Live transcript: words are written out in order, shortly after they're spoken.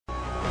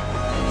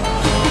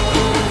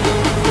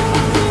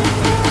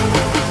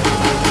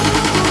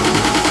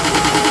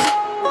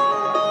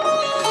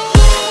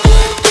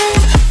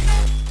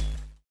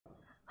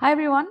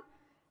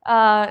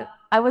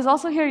I was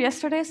also here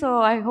yesterday, so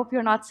I hope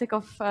you're not sick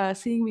of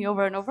seeing me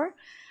over and over.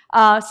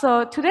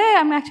 So today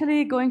I'm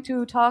actually going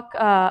to talk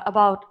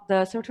about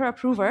the Certora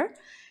Prover,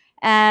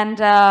 and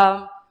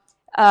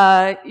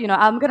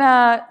I'm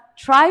gonna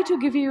try to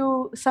give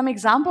you some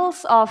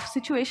examples of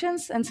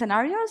situations and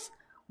scenarios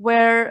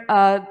where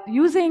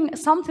using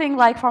something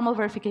like formal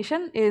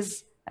verification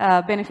is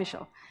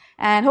beneficial.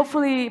 And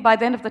hopefully, by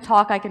the end of the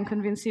talk, I can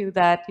convince you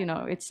that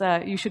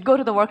you should go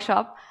to the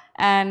workshop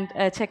and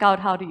check out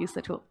how to use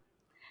the tool.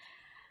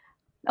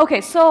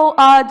 Okay, so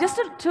just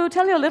to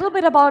tell you a little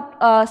bit about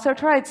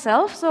Certora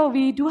itself, so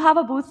we do have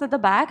a booth at the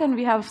back, and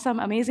we have some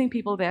amazing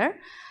people there.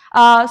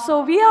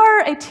 So we are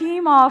a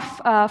team of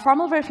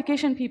formal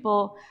verification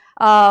people.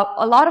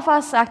 A lot of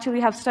us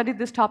actually have studied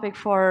this topic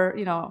for,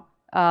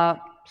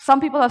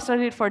 some people have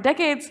studied it for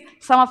decades.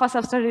 Some of us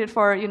have studied it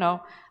for,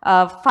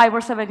 5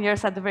 or 7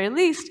 years at the very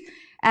least.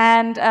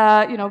 And,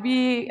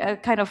 we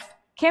kind of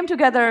came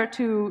together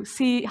to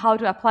see how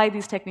to apply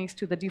these techniques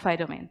to the DeFi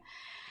domain.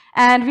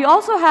 And we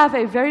also have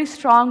a very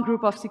strong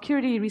group of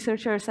security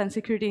researchers and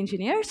security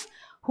engineers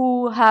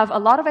who have a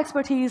lot of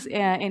expertise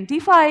in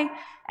DeFi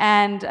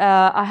and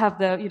have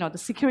the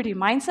security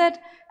mindset,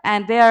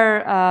 and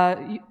they're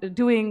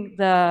doing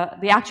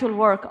the actual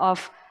work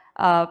of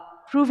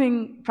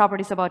proving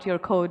properties about your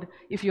code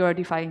if you're a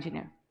DeFi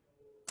engineer.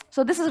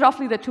 So this is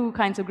roughly the two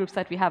kinds of groups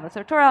that we have at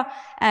Certora,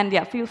 and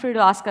yeah, feel free to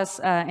ask us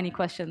any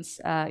questions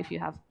if you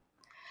have.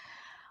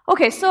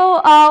 Okay,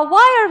 so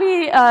why are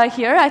we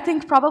here? I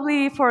think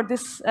probably for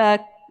this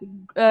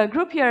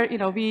group here,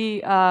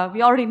 we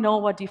already know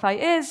what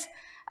DeFi is.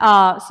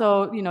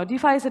 So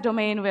DeFi is a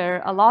domain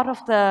where a lot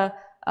of the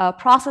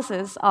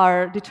processes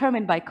are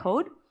determined by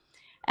code.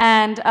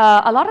 And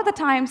a lot of the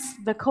times,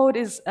 the code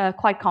is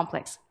quite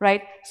complex,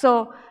 right?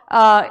 So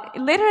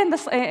later in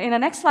the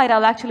next slide,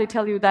 I'll actually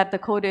tell you that the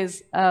code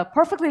is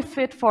perfectly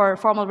fit for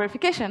formal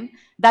verification.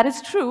 That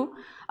is true.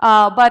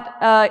 But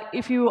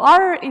if you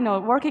are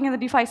working in the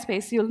DeFi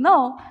space, you'll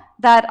know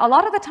that a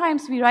lot of the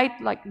times we write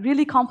like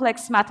really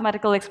complex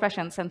mathematical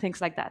expressions and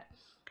things like that.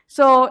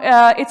 So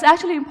it's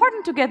actually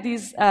important to get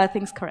these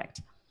things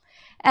correct.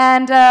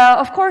 And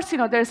of course,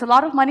 there's a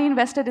lot of money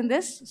invested in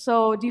this.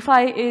 So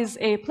DeFi is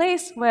a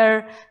place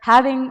where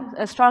having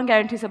strong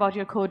guarantees about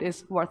your code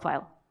is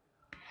worthwhile.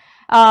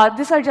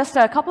 These are just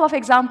a couple of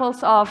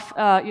examples of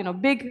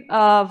big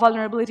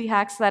vulnerability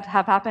hacks that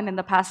have happened in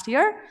the past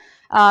year.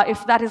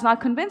 If that is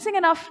not convincing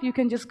enough, you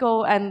can just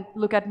go and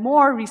look at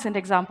more recent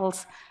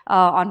examples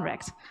on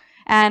Rekt.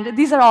 And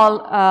these are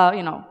all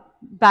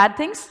bad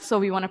things, so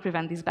we want to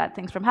prevent these bad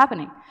things from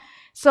happening.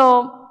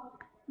 So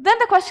then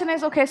the question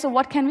is, okay, so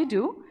what can we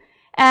do?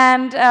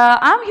 And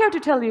I'm here to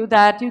tell you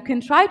that you can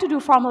try to do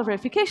formal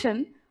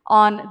verification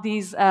on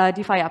these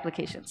DeFi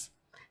applications.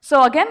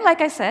 So again,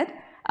 like I said,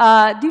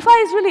 DeFi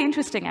is really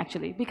interesting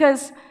actually,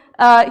 because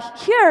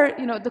here,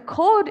 the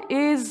code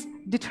is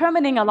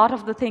determining a lot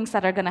of the things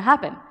that are going to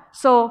happen.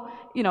 So,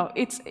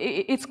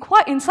 it's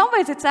quite, in some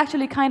ways, it's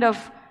actually kind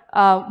of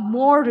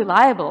more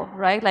reliable,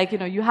 right? Like,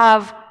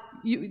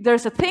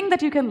 there's a thing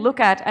that you can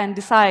look at and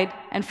decide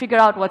and figure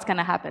out what's going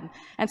to happen.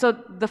 And so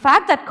the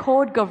fact that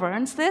code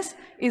governs this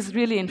is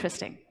really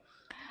interesting.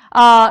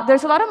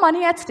 There's a lot of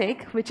money at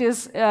stake, which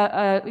is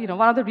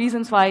one of the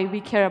reasons why we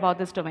care about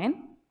this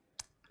domain.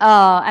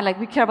 And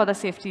we care about the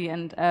safety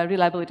and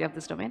reliability of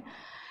this domain.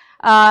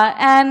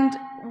 And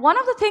one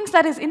of the things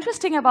that is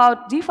interesting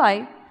about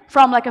DeFi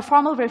from a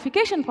formal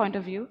verification point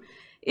of view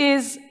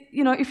is,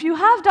 if you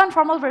have done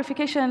formal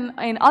verification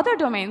in other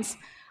domains,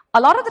 a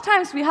lot of the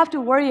times we have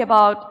to worry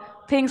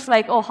about things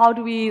like, oh, how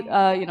do we,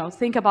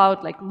 think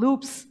about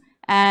loops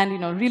and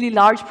really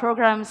large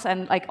programs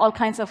and all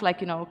kinds of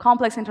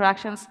complex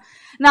interactions.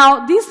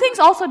 Now, these things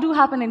also do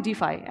happen in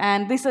DeFi,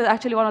 and this is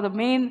actually one of the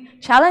main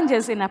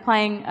challenges in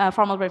applying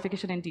formal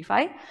verification in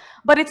DeFi.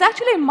 But it's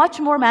actually much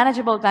more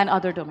manageable than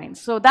other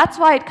domains. So that's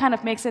why it kind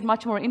of makes it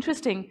much more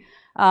interesting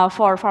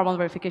for formal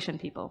verification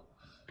people.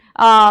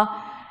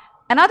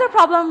 Another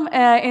problem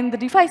in the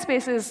DeFi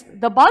space is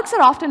the bugs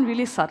are often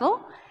really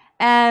subtle.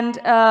 And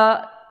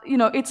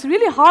it's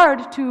really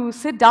hard to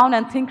sit down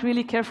and think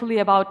really carefully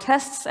about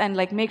tests and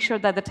make sure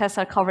that the tests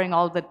are covering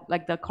all the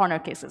the corner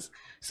cases.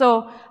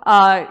 So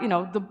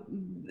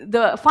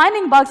the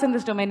finding bugs in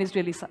this domain is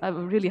really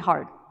really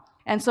hard.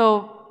 And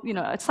so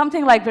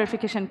something like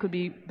verification could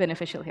be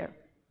beneficial here.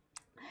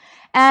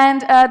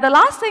 And the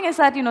last thing is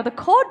that the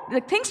code,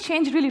 things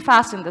change really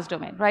fast in this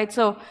domain, right?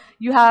 So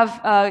you have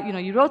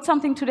you wrote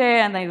something today,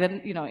 and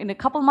then in a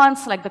couple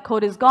months, the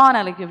code is gone,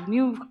 and you have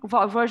new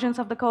versions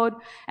of the code.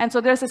 And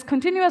so there's this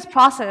continuous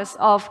process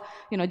of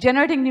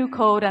generating new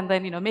code, and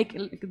then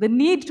the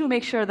need to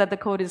make sure that the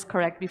code is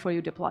correct before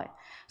you deploy.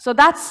 So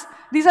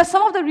these are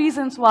some of the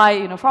reasons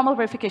why formal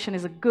verification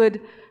is a good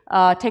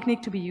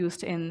technique to be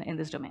used in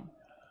this domain.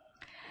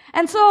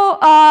 And so,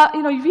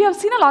 we have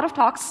seen a lot of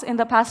talks in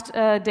the past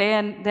day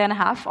and a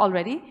half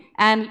already,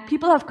 and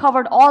people have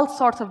covered all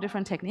sorts of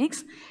different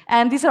techniques,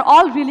 and these are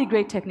all really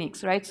great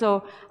techniques, right?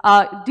 So,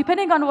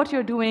 depending on what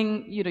you're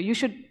doing, you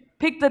should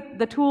pick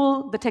the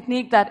tool, the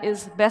technique that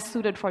is best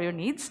suited for your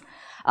needs.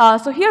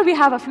 So here we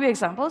have a few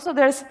examples. So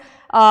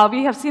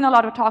we have seen a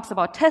lot of talks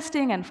about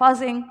testing and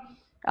fuzzing.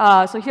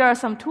 So here are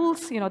some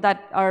tools,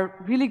 that are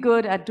really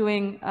good at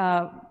doing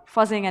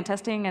fuzzing and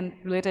testing and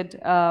related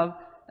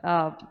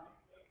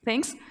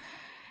things.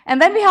 And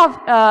then we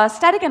have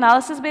static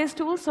analysis-based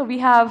tools. So we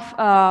have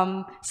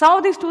some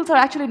of these tools are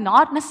actually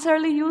not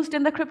necessarily used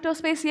in the crypto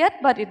space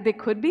yet, but they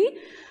could be.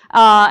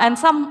 And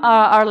some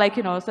are like,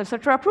 the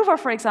Certora Prover,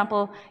 for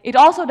example, it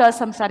also does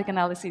some static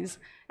analyses.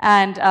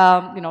 And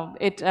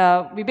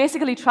we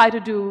basically try to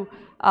do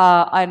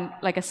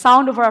like a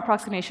sound over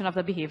approximation of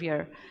the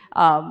behavior,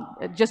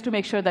 just to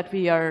make sure that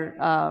we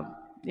are,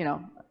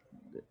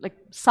 like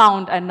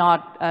sound and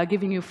not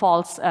giving you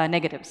false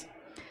negatives.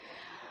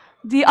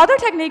 The other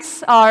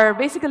techniques are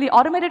basically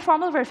automated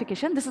formal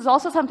verification. This is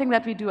also something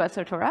that we do at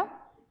Certora.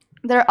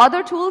 There are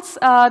other tools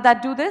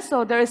that do this.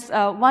 So there is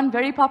one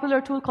very popular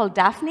tool called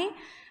Daphne.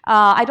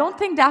 I don't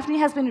think Daphne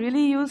has been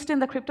really used in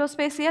the crypto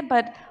space yet,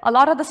 but a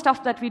lot of the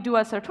stuff that we do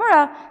at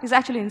Certora is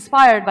actually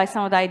inspired by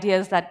some of the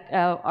ideas that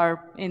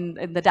are in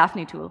the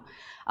Daphne tool.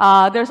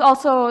 There's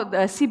also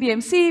the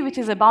CBMC, which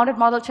is a bounded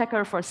model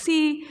checker for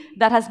C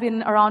that has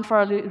been around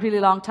for a really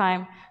long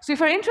time. So if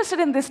you're interested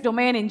in this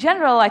domain in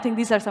general, I think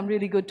these are some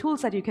really good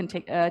tools that you can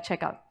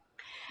check out.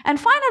 And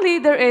finally,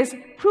 there is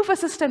proof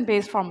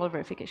assistant-based formal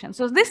verification.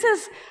 So this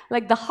is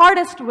like the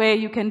hardest way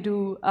you can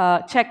do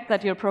check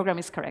that your program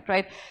is correct,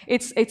 right?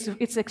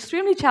 It's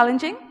extremely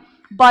challenging,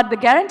 but the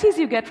guarantees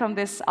you get from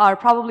this are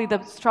probably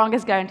the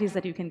strongest guarantees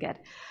that you can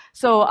get.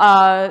 So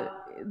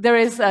there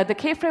is the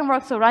K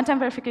framework. So runtime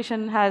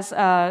verification has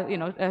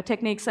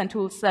techniques and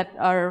tools that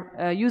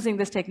are using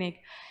this technique.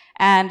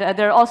 And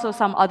there are also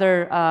some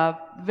other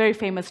very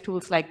famous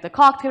tools like the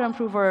Coq theorem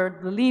prover,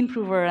 the lean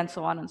prover, and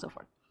so on and so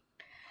forth.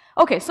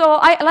 Okay, so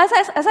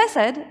as I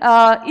said,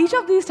 each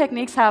of these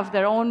techniques have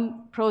their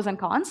own pros and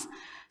cons.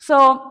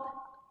 So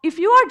if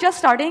you are just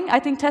starting, I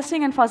think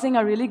testing and fuzzing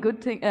are really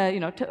good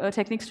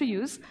techniques to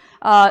use.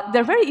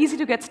 They're very easy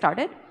to get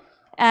started,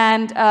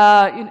 and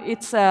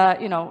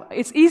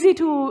it's easy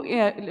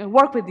to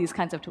work with these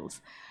kinds of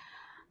tools.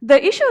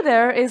 The issue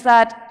there is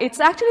that it's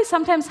actually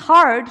sometimes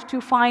hard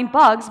to find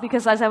bugs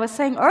because, as I was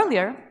saying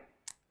earlier,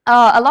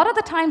 a lot of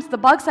the times the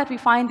bugs that we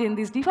find in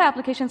these DeFi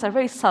applications are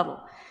very subtle.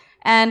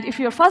 And if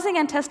you're fuzzing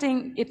and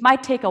testing, it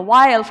might take a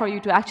while for you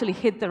to actually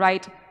hit the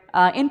right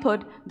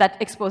input that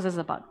exposes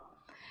a bug.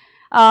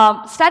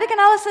 Static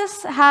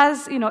analysis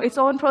has its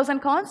own pros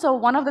and cons. So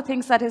one of the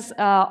things that is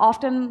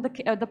often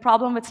the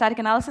problem with static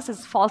analysis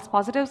is false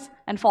positives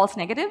and false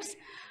negatives.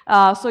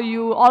 So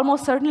you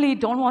almost certainly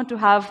don't want to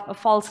have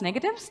false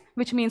negatives,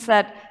 which means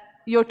that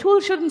your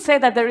tool shouldn't say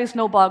that there is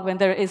no bug when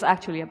there is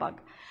actually a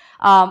bug.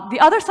 The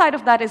other side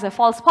of that is a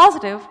false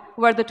positive,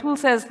 where the tool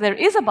says there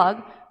is a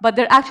bug, but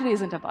there actually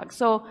isn't a bug.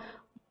 So,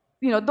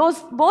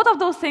 both of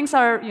those things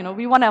are,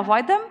 we want to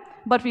avoid them,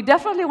 but we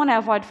definitely want to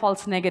avoid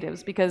false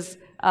negatives because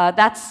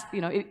that's,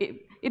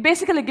 it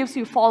basically gives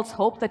you false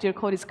hope that your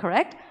code is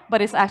correct, but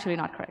it's actually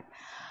not correct.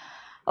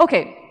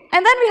 Okay,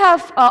 and then we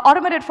have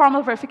automated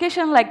formal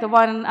verification, like the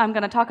one I'm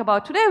going to talk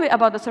about today,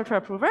 about the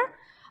Certora Prover.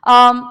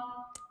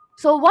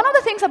 So one of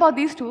the things about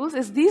these tools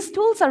is these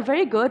tools are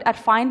very good at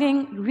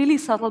finding really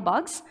subtle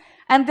bugs,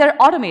 and they're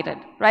automated,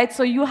 right?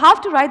 So you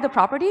have to write the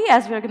property,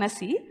 as we're going to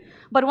see.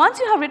 But once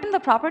you have written the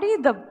property,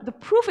 the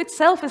proof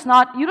itself is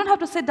not, you don't have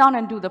to sit down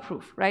and do the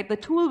proof, right? The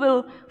tool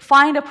will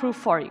find a proof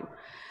for you.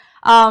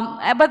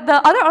 But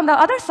on the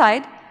other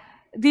side,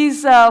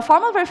 these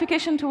formal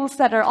verification tools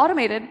that are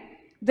automated,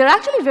 they're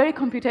actually very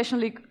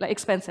computationally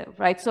expensive,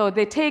 right? So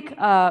they take,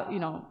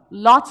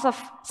 lots of,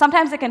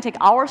 sometimes they can take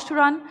hours to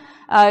run.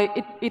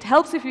 It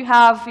helps if you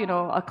have,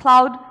 a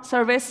cloud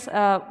service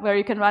where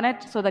you can run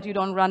it so that you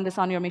don't run this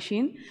on your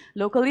machine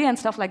locally and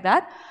stuff like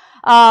that.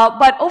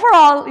 But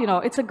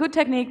overall, it's a good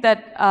technique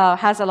that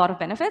has a lot of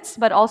benefits,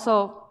 but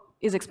also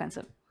is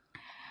expensive.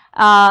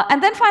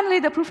 And then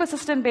finally, the proof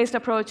assistant-based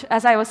approach,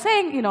 as I was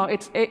saying,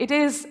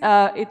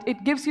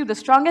 it gives you the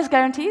strongest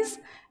guarantees.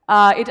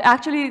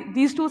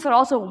 These tools are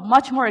also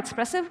much more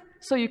expressive,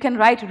 so you can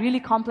write really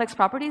complex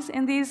properties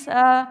in these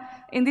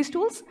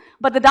tools.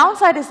 But the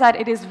downside is that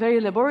it is very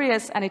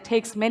laborious, and it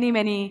takes many,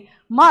 many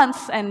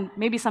months, and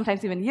maybe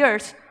sometimes even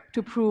years,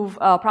 to prove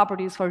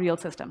properties for real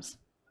systems.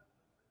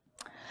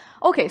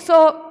 Okay,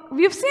 so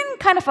we've seen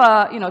kind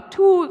of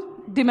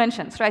two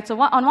dimensions, right? So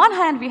on one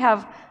hand, we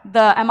have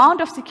the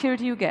amount of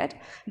security you get.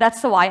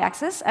 That's the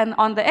y-axis, and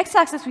on the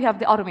x-axis, we have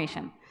the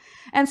automation.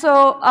 And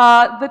so,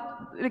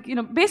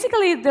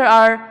 basically, there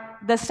are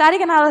the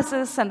static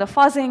analysis and the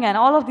fuzzing and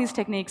all of these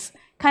techniques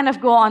kind of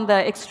go on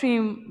the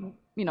extreme,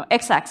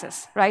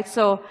 x-axis, right?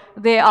 So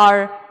they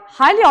are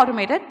highly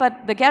automated,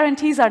 but the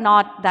guarantees are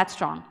not that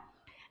strong.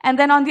 And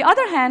then on the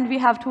other hand, we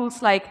have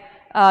tools like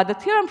the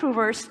theorem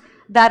provers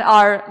that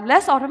are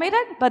less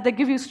automated, but they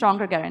give you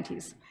stronger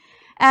guarantees.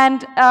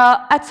 And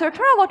at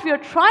Certora, what we are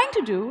trying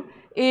to do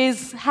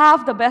is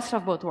have the best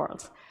of both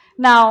worlds.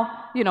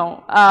 Now,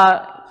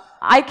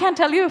 I can't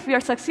tell you if we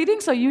are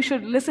succeeding, so you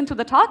should listen to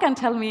the talk and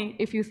tell me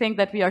if you think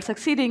that we are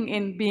succeeding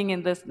in being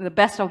in the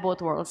best of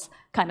both worlds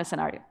kind of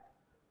scenario.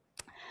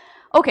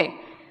 Okay,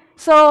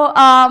 So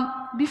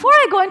before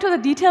I go into the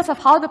details of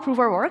how the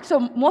prover works, so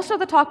most of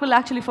the talk will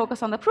actually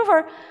focus on the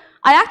prover,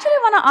 I actually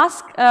want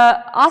to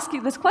ask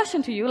you this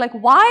question to you, like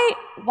why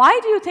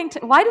do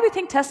we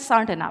think tests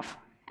aren't enough?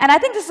 And I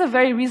think this is a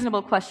very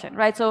reasonable question,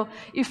 right? So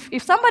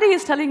if somebody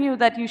is telling you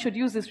that you should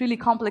use this really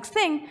complex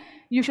thing,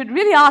 you should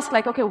really ask,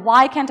 like, okay,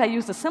 why can't I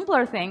use the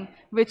simpler thing,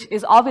 which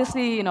is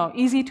obviously,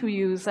 easy to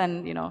use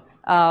and,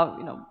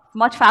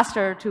 much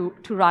faster to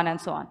run and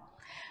so on.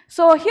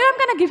 So here I'm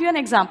going to give you an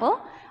example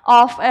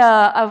of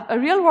a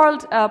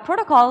real-world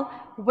protocol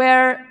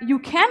where you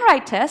can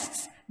write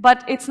tests,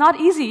 but it's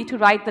not easy to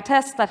write the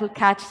tests that will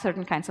catch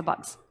certain kinds of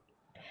bugs.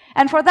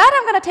 And for that,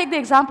 I'm going to take the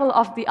example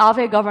of the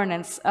Aave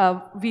governance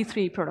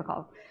v3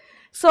 protocol.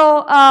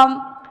 So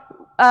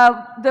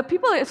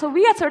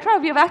we at Certra,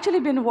 we have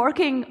actually been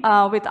working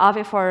with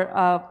Aave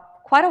for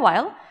quite a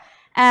while.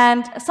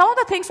 And some of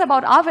the things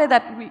about Aave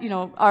that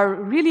are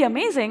really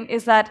amazing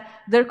is that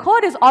their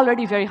code is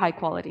already very high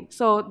quality.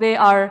 So they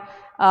are,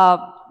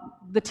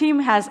 the team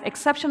has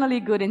exceptionally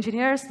good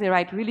engineers. They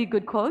write really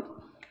good code.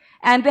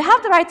 And they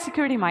have the right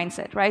security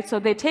mindset, right? So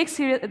they take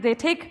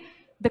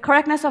the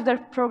correctness of their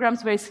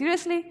programs very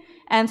seriously,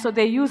 and so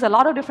they use a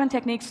lot of different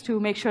techniques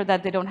to make sure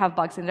that they don't have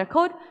bugs in their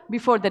code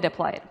before they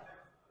deploy it.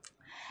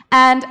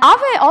 And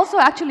Aave also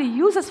actually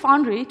uses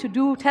Foundry to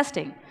do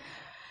testing.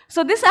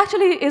 So this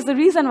actually is the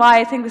reason why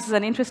I think this is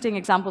an interesting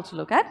example to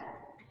look at.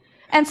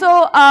 And so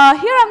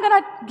here I'm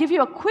going to give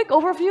you a quick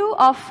overview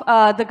of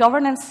the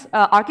governance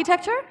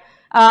architecture.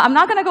 I'm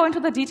not going to go into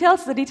the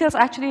details. The details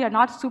actually are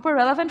not super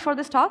relevant for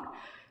this talk.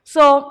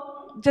 So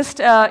just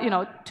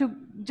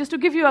to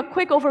give you a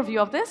quick overview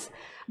of this,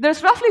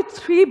 there's roughly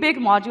 3 big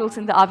modules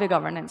in the Aave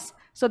governance.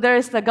 So there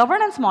is the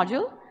governance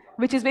module,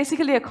 which is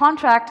basically a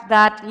contract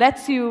that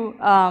lets you,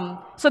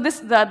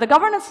 the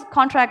governance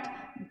contract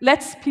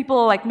lets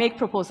people like make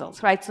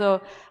proposals, right?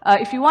 So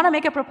if you want to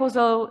make a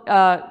proposal,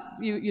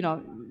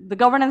 the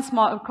governance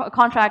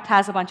contract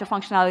has a bunch of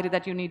functionality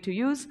that you need to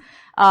use.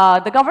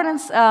 The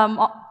governance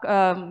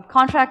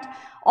contract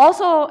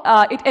also,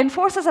 it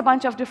enforces a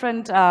bunch of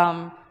different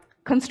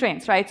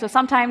constraints, right? So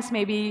sometimes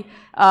maybe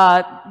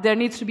there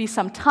needs to be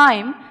some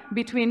time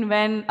between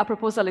when a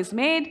proposal is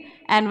made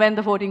and when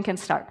the voting can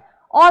start.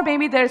 Or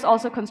maybe there's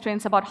also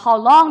constraints about how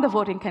long the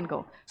voting can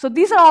go. So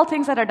these are all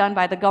things that are done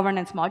by the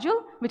governance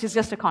module, which is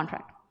just a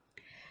contract.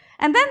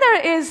 And then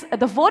there is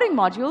the voting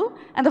module,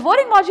 and the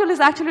voting module is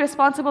actually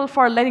responsible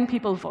for letting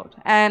people vote.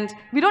 And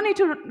we don't need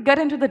to get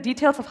into the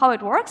details of how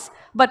it works,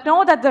 but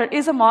know that there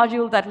is a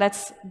module that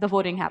lets the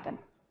voting happen.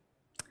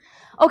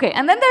 Okay,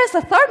 and then there is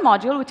the third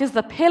module, which is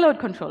the payload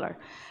controller.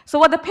 So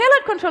what the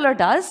payload controller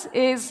does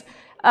is,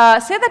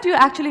 say that you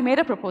actually made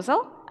a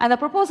proposal, and the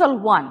proposal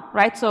won,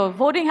 right? So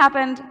voting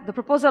happened, the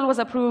proposal was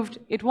approved,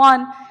 it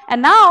won,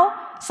 and now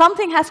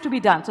something has to be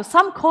done. So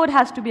some code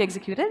has to be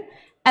executed,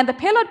 and the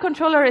payload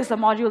controller is the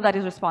module that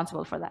is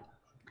responsible for that.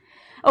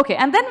 Okay,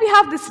 and then we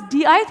have this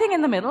DI thing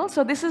in the middle.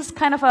 So this is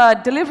kind of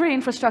a delivery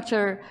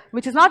infrastructure,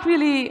 which is not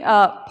really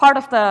part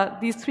of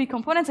these 3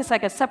 components. It's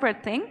like a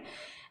separate thing.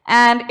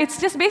 And it's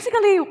just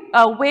basically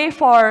a way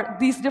for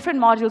these different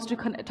modules to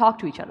talk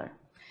to each other.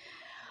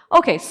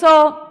 Okay,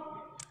 so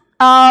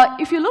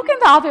if you look in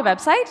the Aave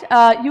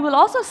website, you will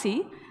also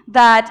see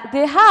that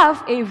they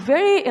have a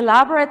very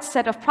elaborate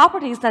set of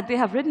properties that they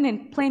have written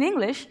in plain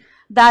English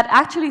that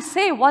actually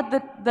say what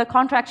the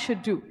contract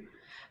should do.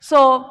 So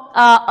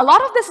a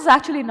lot of this is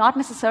actually not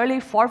necessarily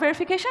for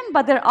verification,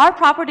 but there are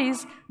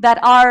properties that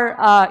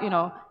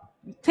are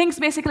things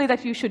basically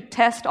that you should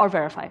test or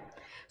verify.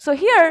 So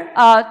here,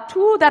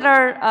 2 that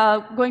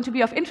are going to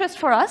be of interest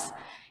for us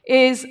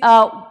is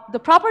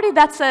the property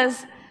that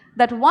says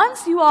that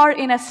once you are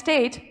in a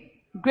state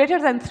greater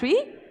than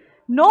 3,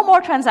 no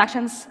more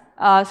transactions,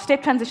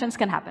 state transitions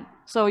can happen.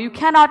 So you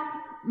cannot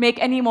make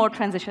any more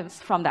transitions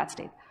from that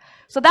state.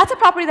 So that's a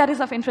property that is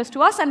of interest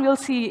to us, and we'll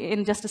see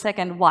in just a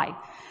second why.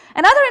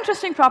 Another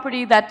interesting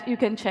property that you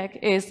can check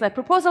is that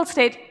proposal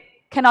state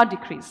cannot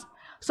decrease.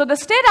 So the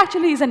state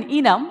actually is an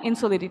enum in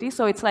Solidity.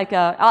 So it's like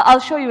I'll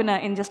show you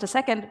in just a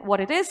second what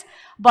it is,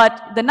 but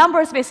the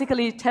numbers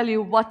basically tell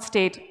you what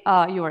state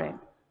you are in.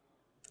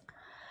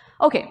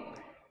 Okay,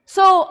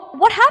 so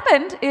what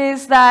happened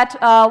is that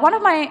one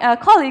of my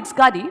colleagues,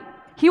 Gadi,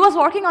 he was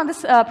working on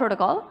this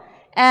protocol,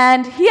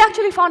 and he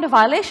actually found a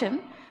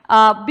violation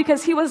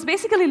because he was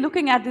basically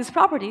looking at these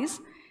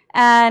properties,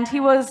 and he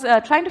was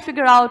trying to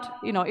figure out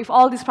if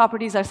all these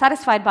properties are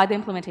satisfied by the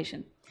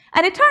implementation.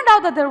 And it turned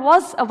out that there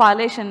was a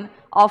violation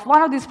of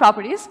one of these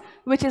properties,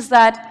 which is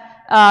that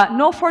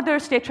no further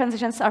state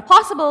transitions are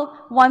possible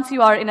once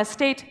you are in a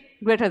state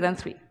greater than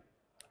 3.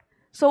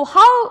 So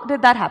how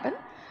did that happen?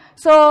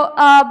 So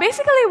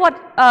basically what,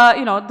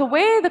 the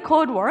way the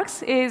code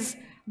works is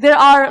there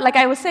are, like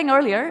I was saying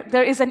earlier,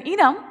 there is an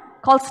enum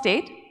called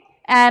state,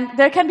 and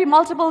there can be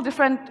multiple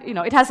different,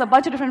 it has a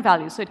bunch of different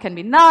values. So it can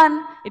be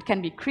none, it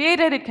can be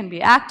created, it can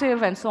be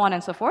active, and so on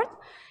and so forth.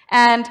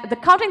 And the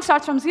counting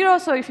starts from 0,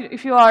 so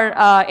if you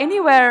are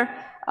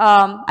anywhere,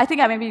 I think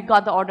I maybe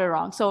got the order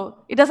wrong, so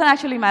it doesn't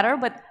actually matter,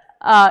 but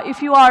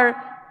if you are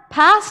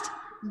past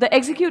the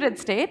executed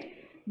state,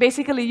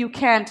 basically you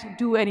can't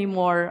do any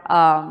more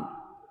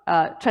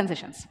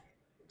transitions.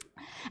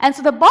 And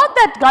so the bug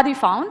that Gadi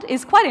found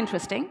is quite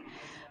interesting.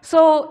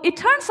 So it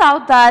turns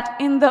out that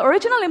in the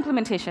original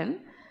implementation,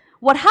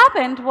 what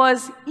happened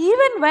was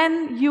even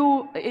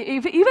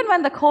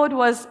when the code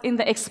was in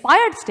the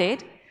expired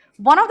state,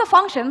 one of the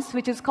functions,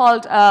 which is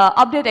called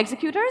update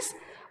executors,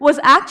 was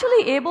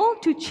actually able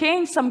to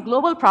change some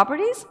global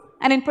properties.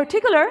 And in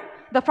particular,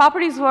 the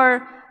properties were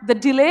the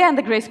delay and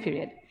the grace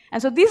period.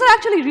 And so these are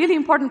actually really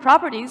important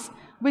properties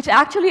which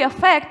actually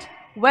affect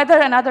whether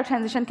another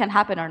transition can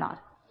happen or not.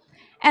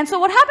 And so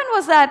what happened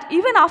was that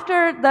even after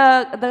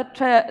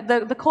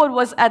the code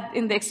was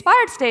in the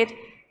expired state,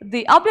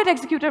 the update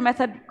executor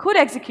method could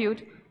execute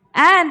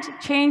and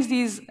change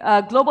these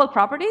global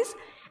properties.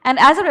 And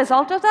as a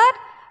result of that,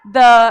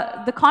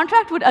 the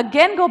contract would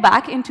again go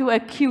back into a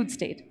queued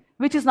state,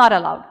 which is not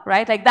allowed,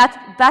 right? Like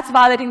that's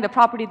violating the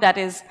property that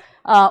is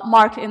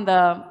marked in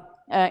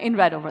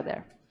red over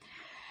there.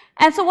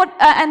 And so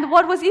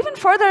what was even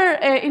further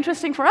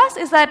interesting for us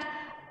is that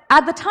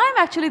at the time,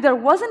 actually, there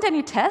wasn't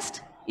any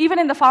test, even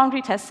in the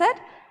Foundry test set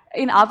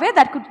in Aave,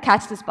 that could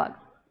catch this bug.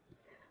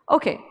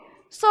 Okay,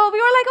 so we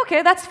were like,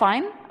 okay, that's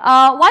fine.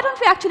 Why don't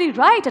we actually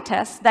write a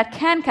test that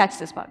can catch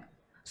this bug?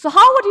 So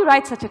how would you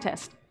write such a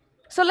test?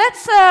 So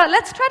let's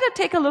try to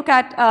take a look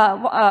at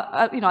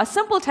a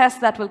simple test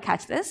that will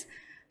catch this.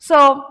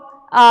 So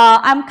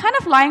I'm kind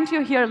of lying to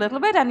you here a little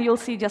bit, and you'll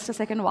see just a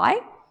second why.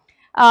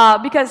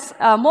 Because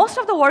most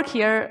of the work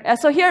here,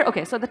 so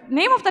the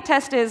name of the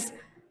test is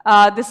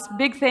this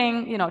big thing,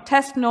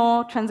 test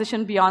no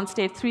transition beyond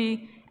state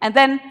 3. And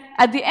then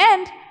at the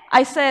end,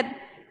 I said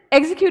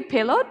execute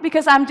payload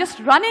because I'm just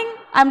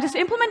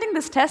implementing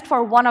this test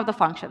for one of the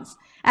functions.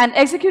 And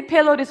execute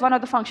payload is one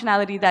of the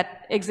functionality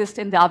that exists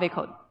in the Aave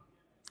code.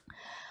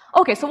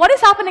 Okay, so what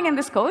is happening in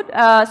this code?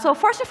 So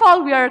first of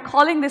all, we are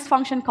calling this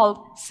function called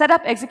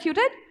setup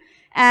executed.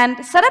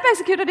 And setup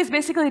executed is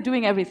basically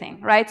doing everything,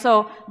 right?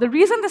 So the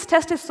reason this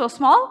test is so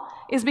small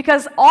is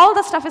because all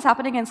the stuff is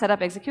happening in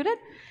setup executed.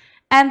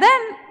 And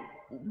then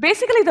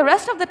basically the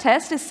rest of the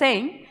test is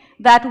saying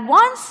that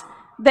once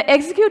the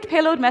execute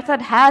payload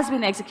method has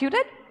been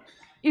executed,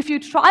 if you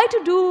try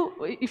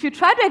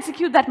to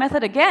execute that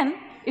method again,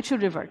 it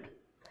should revert.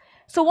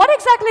 So what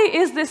exactly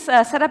is this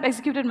setup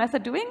executed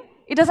method doing?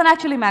 It doesn't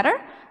actually matter.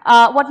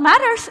 What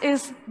matters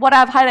is what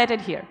I've highlighted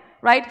here,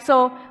 right?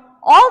 So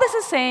all this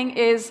is saying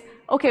is,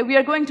 okay, we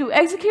are going to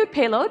execute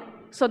payload.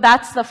 So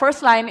that's the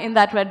first line in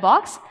that red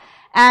box.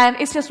 And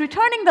it's just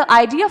returning the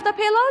ID of the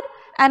payload.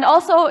 And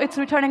also, it's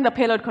returning the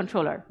payload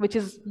controller, which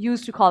is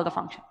used to call the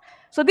function.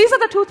 So these are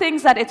the two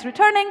things that it's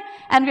returning.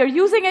 And we are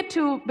using it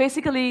to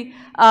basically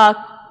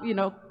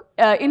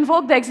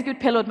invoke the execute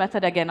payload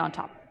method again on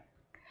top.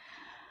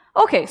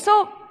 Okay,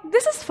 so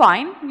this is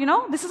fine.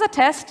 This is a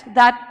test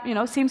that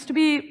seems to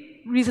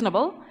be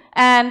reasonable.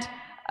 And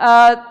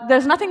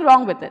there's nothing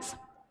wrong with this.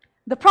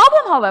 The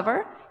problem,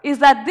 however, is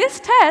that this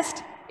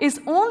test is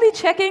only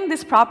checking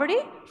this property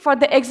for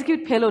the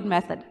execute payload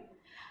method.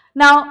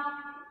 Now,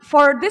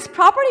 for this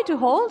property to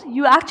hold,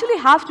 you actually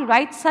have to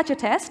write such a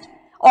test,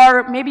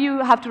 or maybe you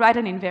have to write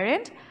an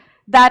invariant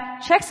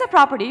that checks a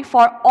property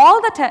for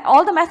all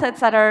the methods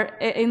that are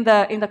in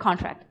the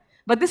contract.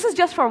 But this is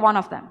just for one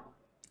of them.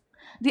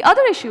 The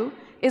other issue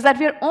is that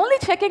we are only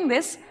checking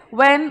this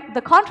when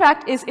the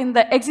contract is in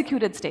the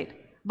executed state.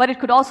 But it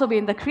could also be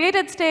in the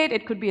created state,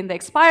 it could be in the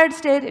expired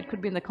state, it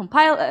could be in the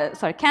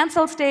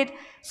cancel state.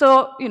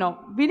 So,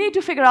 we need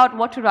to figure out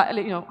what to write,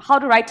 how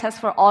to write tests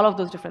for all of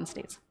those different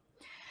states.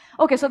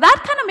 Okay, so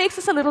that kind of makes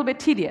this a little bit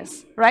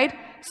tedious, right?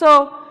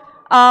 So,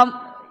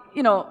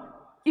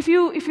 if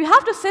you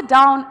have to sit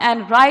down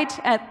and write,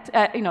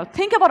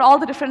 think about all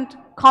the different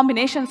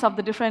combinations of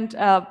the different,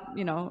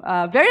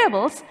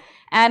 variables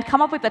and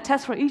come up with a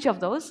test for each of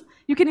those,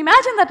 you can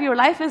imagine that your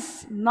life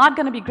is not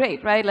going to be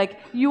great, right? Like,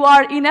 you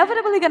are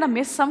inevitably going to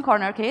miss some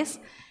corner case,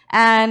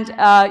 and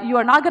you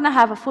are not going to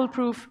have a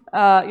foolproof,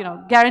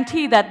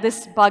 guarantee that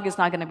this bug is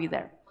not going to be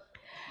there.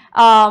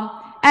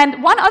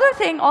 And one other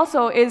thing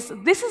also is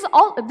this is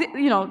all,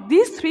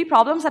 these three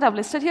problems that I've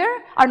listed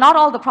here are not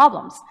all the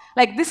problems.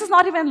 Like, this is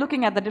not even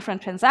looking at the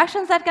different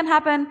transactions that can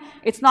happen.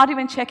 It's not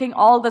even checking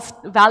all the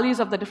values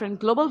of the different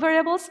global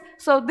variables.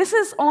 So this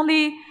is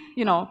only,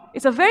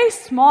 it's a very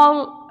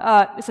small,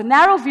 it's a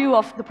narrow view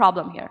of the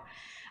problem here.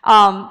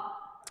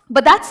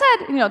 But that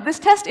said, this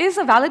test is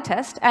a valid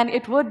test, and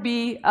it would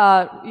be,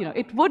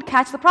 it would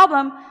catch the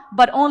problem,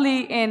 but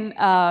only in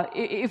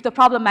if the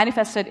problem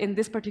manifested in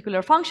this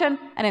particular function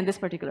and in this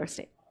particular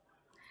state.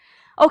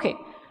 Okay,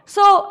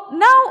 so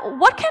now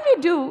what can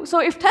we do? So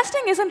if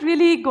testing isn't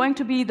really going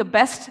to be the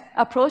best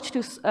approach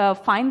to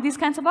find these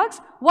kinds of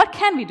bugs, what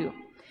can we do?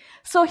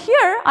 So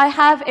here I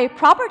have a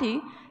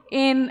property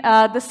in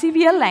the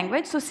CVL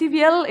language. So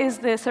CVL is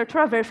the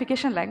Certora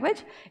verification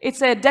language.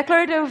 It's a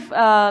declarative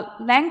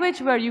language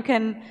where you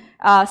can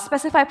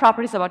specify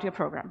properties about your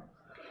program.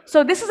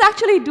 So this is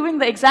actually doing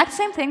the exact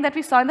same thing that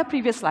we saw in the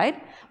previous slide,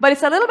 but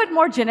it's a little bit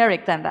more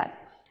generic than that.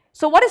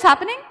 So what is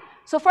happening?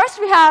 So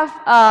first we have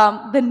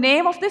the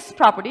name of this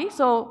property.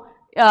 So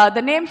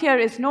the name here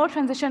is no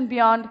transition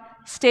beyond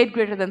state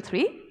greater than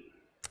 3.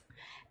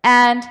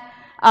 And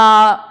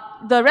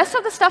the rest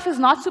of the stuff is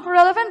not super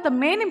relevant. The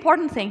main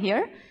important thing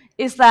here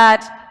is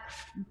that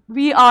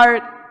we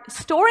are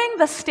storing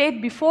the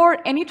state before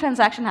any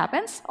transaction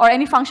happens or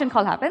any function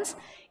call happens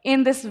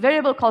in this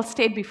variable called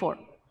state before.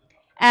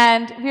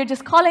 And we're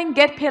just calling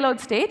get payload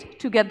state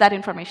to get that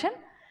information.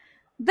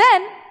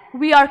 Then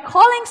we are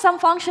calling some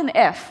function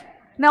f.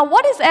 Now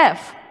what is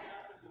f?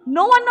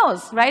 No one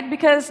knows, right?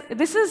 Because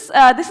this is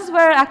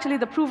where actually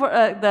the prover,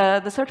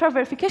 the CERTRA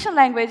verification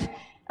language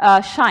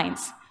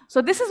shines.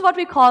 So this is what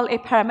we call a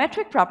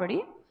parametric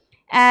property.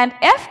 And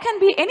f can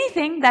be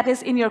anything that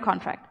is in your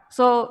contract.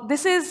 So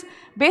this is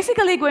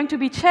basically going to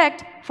be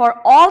checked for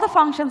all the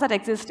functions that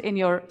exist in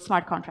your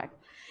smart contract.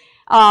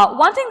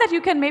 One thing that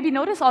you can maybe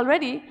notice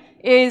already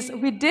is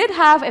we did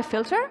have a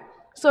filter.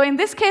 So in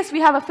this case,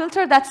 we have a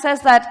filter that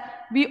says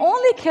that we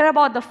only care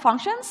about the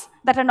functions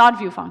that are not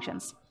view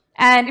functions.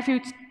 And if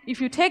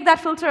you take that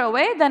filter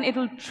away, then it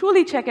will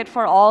truly check it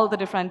for all the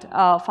different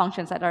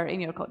functions that are in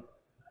your code.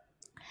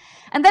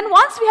 And then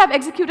once we have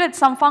executed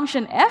some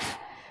function f,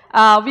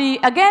 we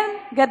again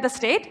get the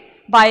state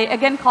by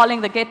again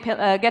calling the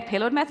get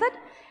payload method.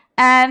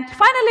 And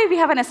finally, we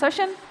have an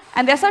assertion.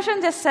 And the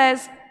assertion just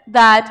says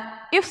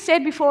that if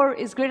state before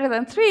is greater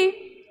than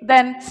 3,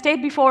 then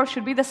state before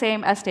should be the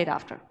same as state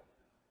after.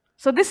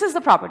 So this is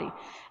the property.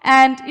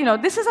 And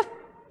this is a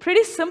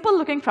pretty simple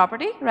looking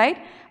property, right?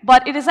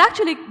 But it is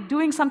actually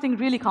doing something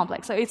really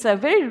complex. So it's a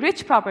very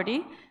rich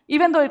property,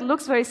 even though it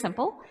looks very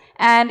simple.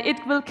 And it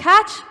will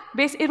catch,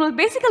 it will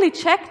basically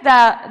check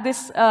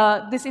this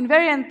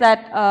invariant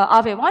that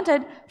Aave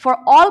wanted for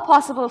all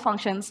possible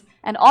functions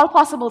and all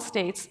possible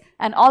states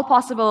and all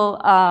possible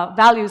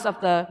values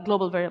of the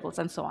global variables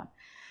and so on.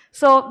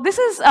 So this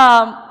is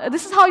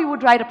how you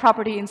would write a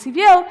property in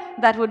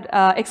CVL that would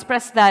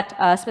express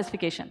that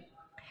specification.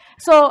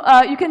 So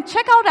you can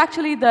check out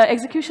actually the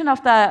execution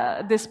of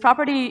this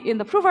property in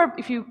the prover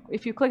if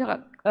you click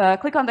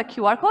on the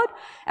QR code,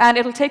 and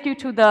it'll take you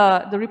to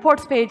the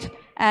reports page,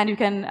 and you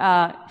can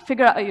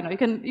figure out,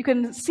 you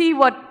can see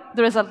what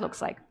the result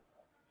looks like.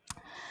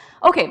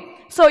 Okay,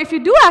 so if you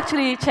do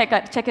actually check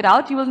it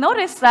out, you will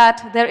notice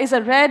that there is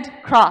a red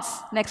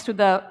cross next to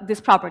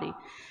this property,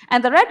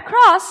 and the red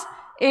cross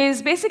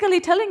is basically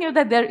telling you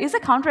that there is a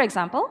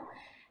counterexample.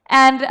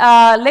 And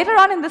later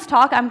on in this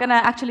talk, I'm going to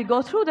actually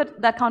go through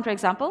that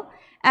counterexample,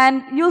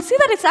 and you'll see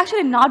that it's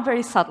actually not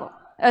very subtle.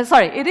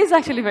 Sorry, it is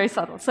actually very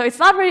subtle. So it's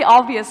not very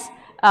obvious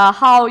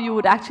how you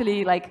would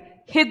actually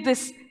hit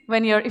this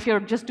if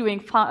you're just doing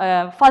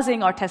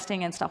fuzzing or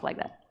testing and stuff like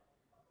that.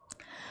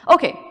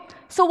 Okay,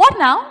 so what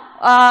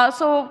now?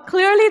 So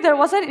clearly there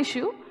was an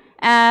issue,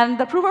 and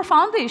the prover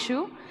found the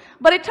issue.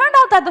 But it turned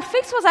out that the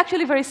fix was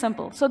actually very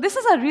simple. So this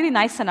is a really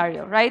nice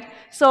scenario, right?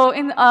 So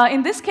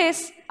in this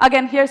case,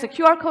 again, here's a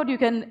QR code. You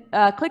can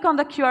click on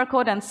the QR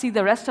code and see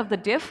the rest of the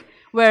diff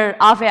where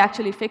Aave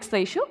actually fixed the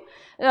issue.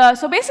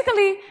 So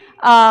basically,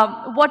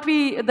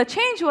 the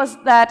change was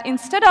that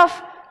instead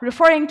of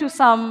referring to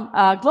some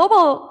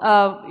global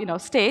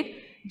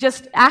state,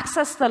 just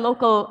access the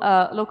local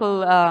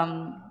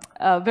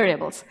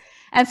variables.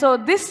 And so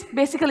this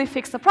basically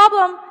fixed the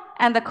problem.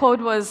 And the code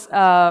was,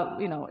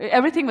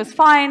 everything was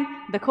fine.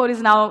 The code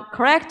is now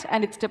correct,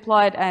 and it's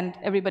deployed, and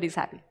everybody's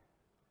happy.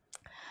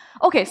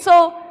 Okay,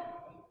 so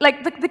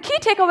the key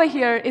takeaway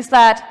here is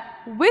that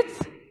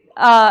with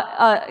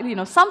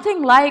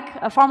something like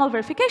a formal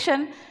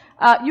verification,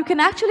 you can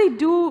actually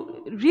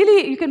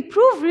you can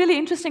prove really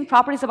interesting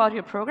properties about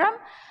your program,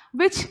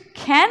 which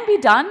can be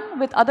done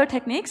with other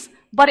techniques,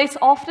 but it's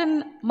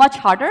often much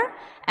harder,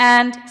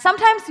 and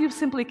sometimes you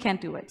simply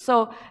can't do it.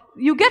 So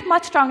you get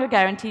much stronger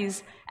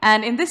guarantees.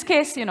 And in this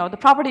case, the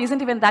property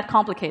isn't even that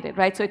complicated,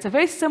 right? So it's a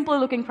very simple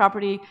looking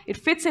property. It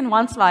fits in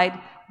one slide,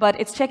 but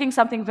it's checking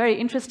something very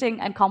interesting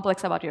and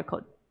complex about your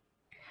code.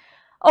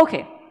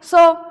 Okay,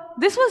 so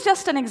this was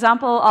just an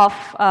example of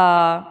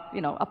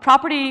a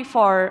property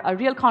for a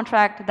real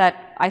contract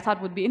that I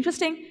thought would be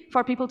interesting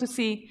for people to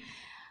see.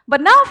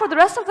 But now for the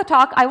rest of the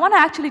talk, I want to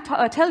actually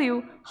tell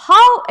you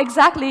how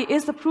exactly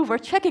is the prover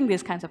checking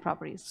these kinds of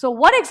properties. So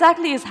what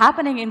exactly is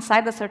happening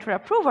inside the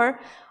CERTRA prover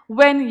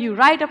when you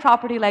write a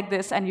property like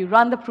this and you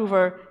run the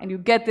prover and you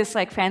get this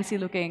fancy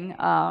looking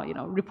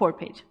report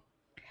page.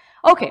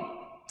 Okay,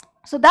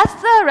 so that's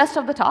the rest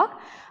of the talk.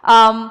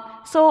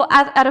 So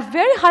at a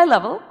very high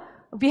level,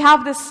 we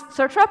have this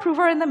CERTRA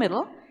prover in the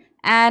middle,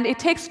 and it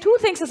takes two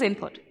things as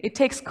input. It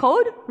takes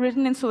code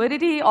written in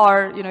Solidity,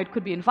 or it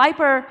could be in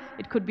Viper.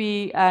 It could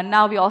be,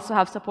 now we also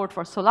have support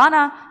for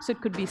Solana, so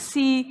it could be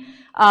C.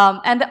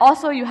 And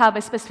also you have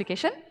a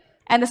specification.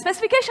 And the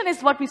specification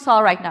is what we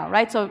saw right now,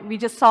 right? So we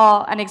just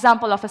saw an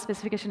example of a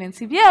specification in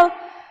CVL.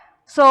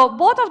 So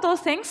both of those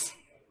things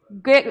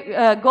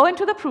go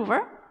into the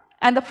prover,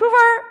 and the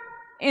prover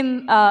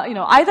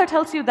either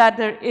tells you that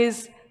there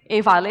is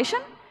a violation,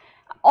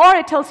 or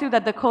it tells you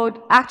that the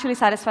code actually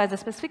satisfies the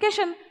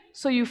specification,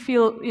 so you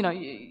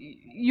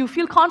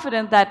feel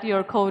confident that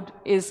your code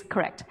is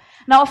correct.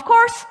 Now, of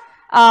course,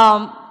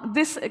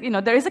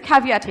 there is a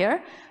caveat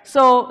here.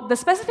 So the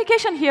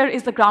specification here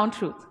is the ground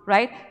truth,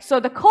 right? So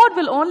the code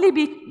will only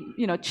be,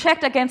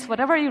 checked against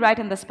whatever you write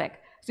in the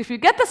spec. So if you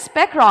get the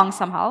spec wrong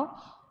somehow,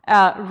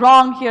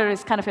 wrong here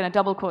is kind of in a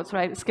double quotes,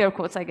 right? Scare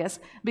quotes, I guess,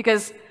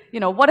 because,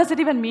 what does it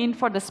even mean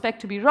for the spec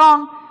to be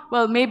wrong?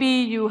 Well, maybe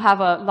you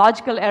have a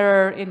logical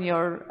error in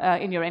your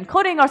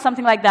encoding or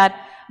something like that.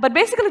 But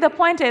basically the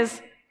point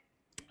is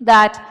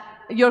that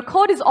your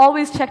code is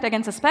always checked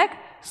against a spec,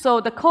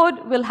 so the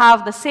code will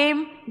have the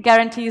same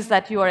guarantees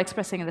that you are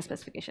expressing in the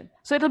specification.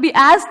 So it'll be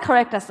as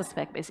correct as the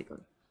spec, basically.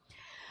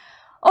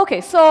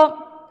 Okay, so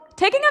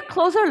taking a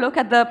closer look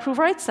at the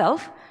prover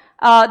itself,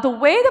 the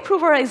way the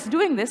prover is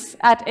doing this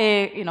at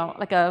a,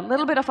 like a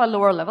little bit of a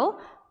lower level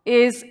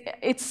is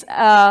it's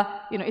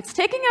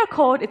taking your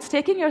code, it's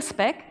taking your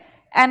spec,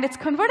 and it's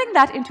converting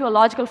that into a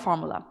logical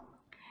formula.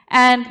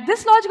 And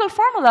this logical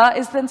formula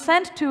is then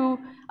sent to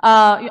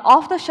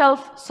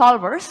off-the-shelf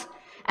solvers,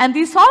 and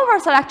these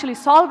solvers are actually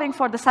solving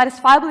for the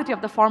satisfiability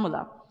of the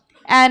formula.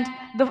 And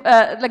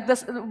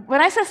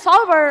when I say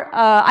solver,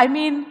 I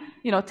mean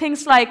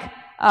things like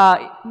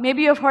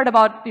maybe you've heard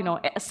about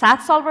SAT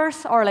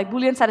solvers or like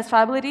Boolean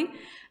satisfiability.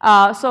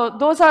 So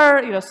those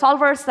are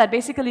solvers that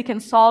basically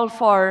can solve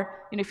for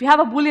if you have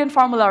a Boolean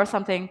formula or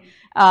something,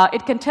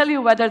 it can tell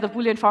you whether the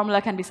Boolean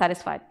formula can be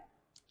satisfied.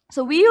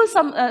 So we use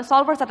some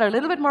solvers that are a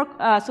little bit more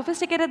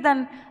sophisticated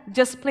than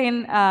just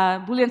plain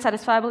Boolean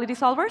satisfiability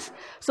solvers.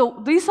 So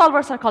these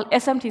solvers are called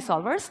SMT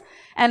solvers.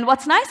 And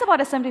what's nice about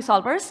SMT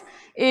solvers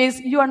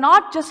is you are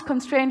not just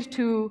constrained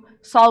to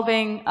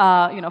solving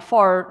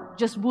for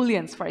just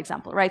Booleans, for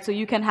example, right? So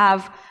you can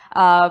have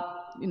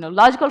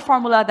logical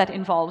formula that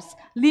involves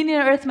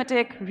linear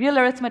arithmetic, real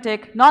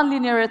arithmetic,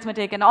 nonlinear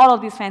arithmetic, and all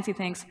of these fancy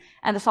things.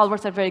 And the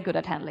solvers are very good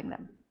at handling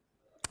them.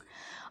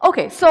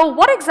 Okay, so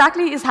what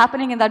exactly is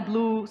happening in that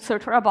blue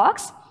Certora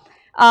box?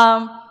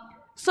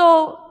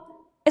 So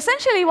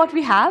essentially what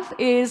we have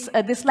is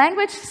this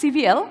language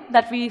CVL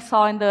that we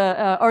saw in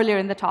the, earlier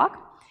in the talk.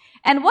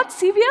 And what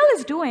CVL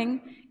is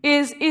doing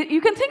is,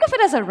 you can think of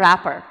it as a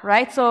wrapper,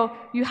 right? So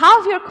you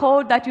have your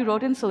code that you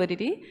wrote in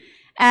Solidity.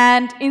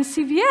 And in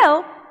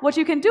CVL, what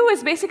you can do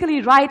is basically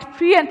write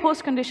pre and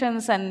post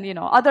conditions and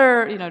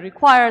other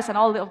requires and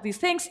all of these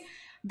things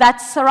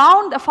that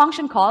surround a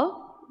function call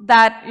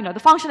that the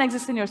function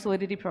exists in your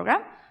Solidity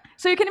program.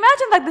 So you can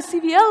imagine that the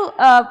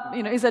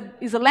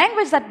CVL is a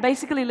language that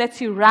basically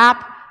lets you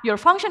wrap your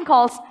function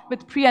calls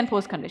with pre and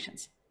post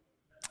conditions.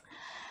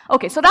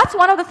 Okay, so that's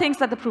one of the things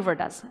that the prover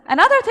does.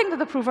 Another thing that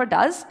the prover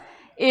does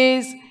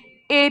is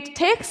it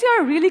takes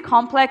your really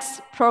complex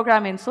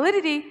program in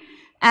Solidity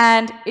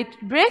and it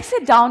breaks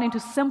it down into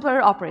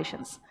simpler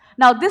operations.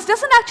 Now, this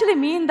doesn't actually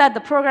mean that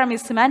the program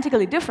is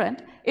semantically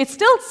different. It's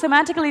still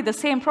semantically the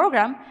same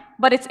program,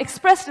 but it's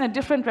expressed in a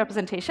different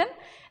representation.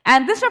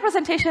 And this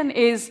representation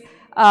is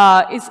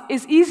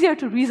easier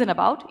to reason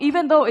about,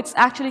 even though it's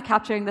actually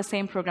capturing the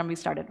same program we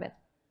started with.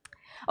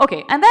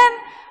 Okay, and then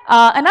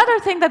another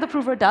thing that the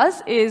prover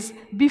does is,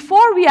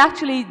 before we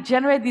actually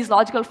generate these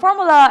logical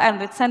formula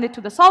and send it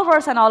to the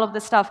solvers and all of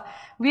this stuff,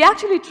 we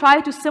actually try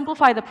to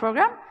simplify the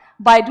program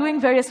by doing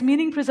various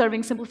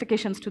meaning-preserving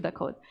simplifications to the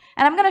code.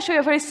 And I'm going to show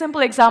you a very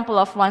simple example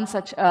of one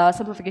such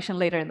simplification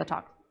later in the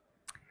talk.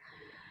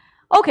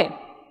 Okay,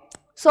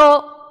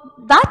 so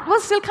that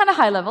was still kind of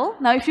high level.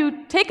 Now, if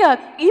you take an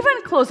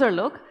even closer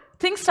look,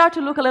 things start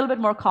to look a little bit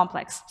more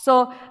complex.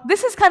 So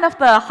this is kind of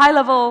the high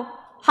level,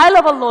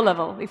 low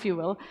level, if you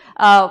will,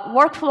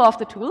 workflow of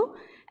the tool.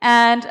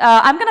 And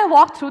I'm going to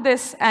walk through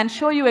this and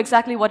show you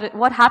exactly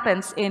what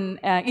happens in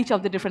each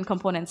of the different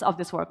components of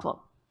this workflow.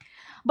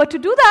 But to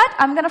do that,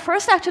 I'm going to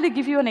first actually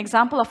give you an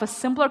example of a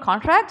simpler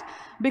contract,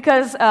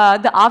 because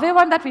the Aave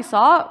one that we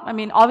saw, I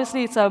mean,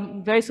 obviously it's a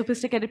very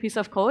sophisticated piece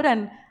of code,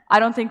 and I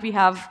don't think we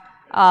have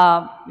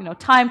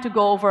time to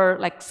go over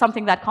like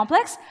something that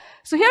complex.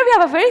 So here we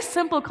have a very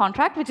simple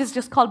contract, which is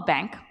just called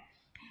bank.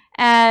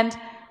 And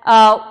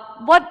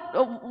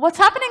what's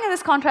happening in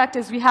this contract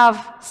is we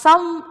have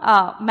some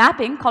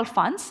mapping called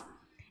funds,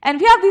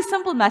 and we have these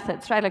simple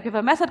methods, right? Like we have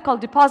a method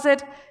called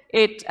deposit.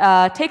 It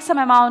takes some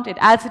amount, it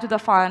adds it to the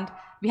fund.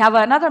 We have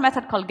another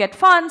method called get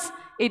funds.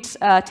 It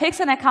takes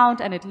an account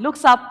and it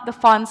looks up the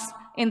funds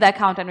in the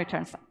account and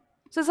returns them.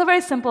 So it's a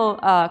very simple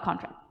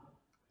contract.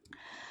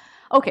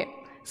 Okay,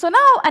 so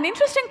now an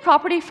interesting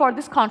property for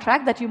this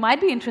contract that you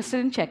might be interested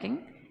in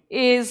checking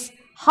is,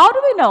 how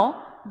do we know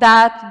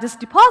that this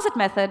deposit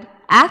method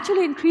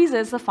actually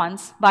increases the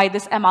funds by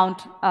this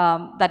amount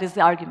that is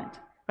the argument,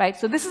 right?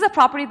 So this is a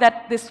property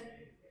that this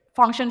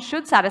function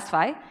should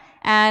satisfy,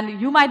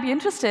 and you might be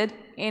interested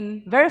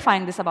in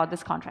verifying this about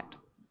this contract.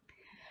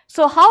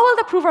 So how will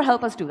the prover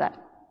help us do that?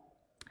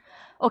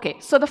 Okay,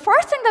 so the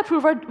first thing the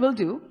prover will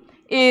do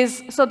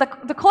is, so the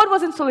code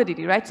was in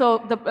Solidity, right? So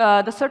the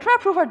Certora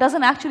prover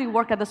doesn't actually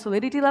work at the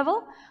Solidity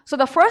level. So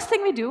the first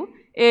thing we do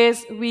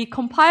is we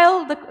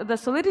compile the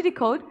Solidity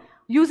code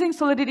using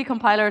Solidity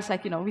compilers.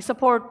 Like, we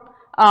support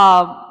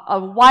a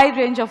wide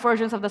range of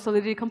versions of the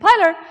Solidity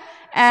compiler,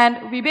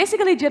 and we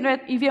basically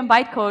generate EVM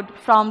bytecode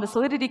from the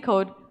Solidity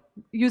code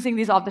using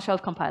these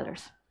off-the-shelf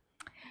compilers.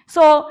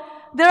 So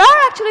there are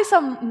actually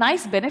some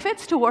nice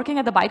benefits to working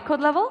at the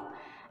bytecode level.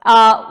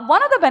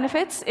 One of the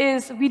benefits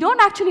is we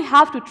don't actually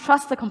have to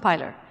trust the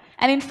compiler.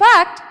 And in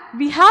fact,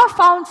 we have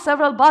found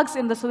several bugs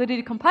in the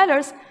Solidity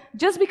compilers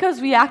just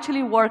because we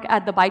actually work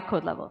at the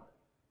bytecode level.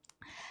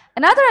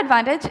 Another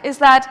advantage is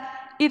that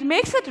it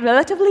makes it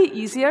relatively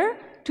easier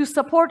to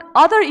support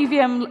other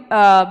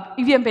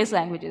EVM-based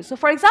languages. So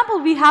for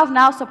example, we have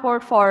now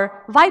support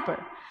for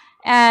Viper.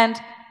 And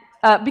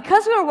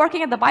because we were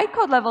working at the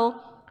bytecode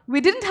level, we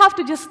didn't have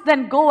to just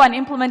then go and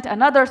implement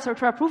another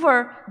Surtra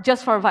prover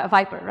just for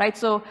Viper, right?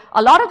 So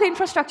a lot of the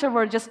infrastructure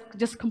were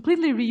just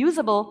completely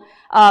reusable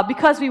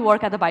because we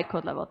work at the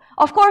bytecode level.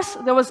 Of course,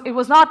 it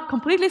was not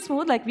completely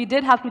smooth. Like we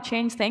did have to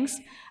change things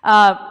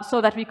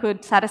so that we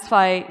could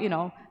satisfy,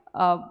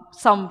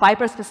 some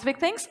Viper-specific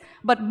things.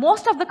 But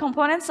most of the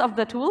components of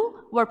the tool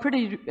were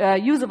pretty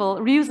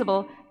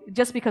reusable,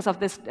 just because of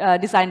this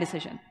design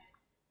decision.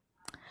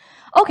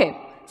 Okay,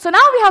 so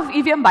now we have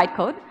EVM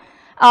bytecode.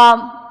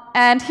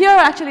 And here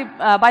are actually,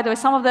 by the way,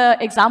 some of the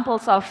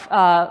examples of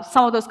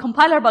some of those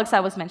compiler bugs I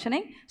was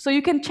mentioning. So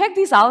you can check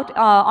these out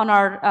on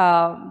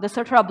the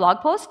Surtra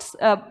blog posts.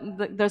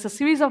 There's a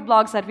series of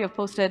blogs that we have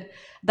posted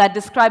that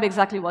describe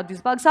exactly what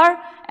these bugs are,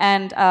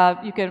 and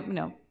you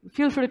can,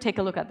 feel free to take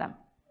a look at them.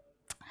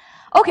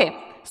 Okay,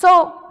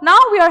 so now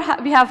we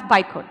have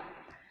bytecode.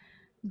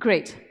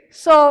 Great.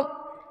 So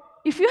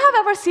if you have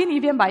ever seen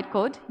EVM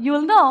bytecode, you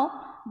will know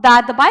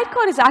that the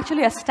bytecode is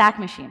actually a stack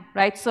machine,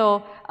 right?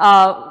 So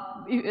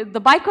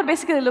the bytecode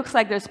basically looks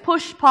like there's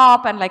push,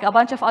 pop, and like a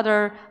bunch of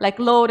other like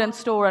load and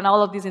store and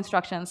all of these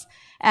instructions,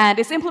 and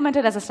it's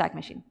implemented as a stack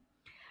machine.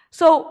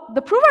 So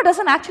the prover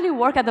doesn't actually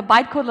work at the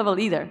bytecode level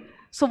either.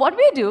 So what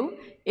we do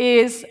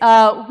is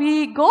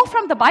we go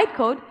from the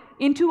bytecode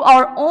into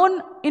our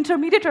own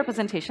intermediate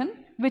representation,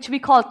 which we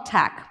call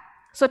TAC.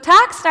 So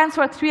TAC stands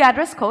for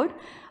 3-address code.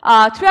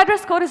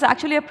 3-address code is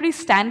actually a pretty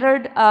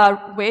standard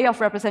way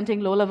of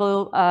representing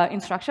low-level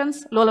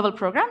instructions, low-level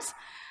programs.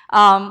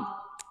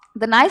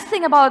 The nice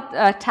thing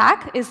about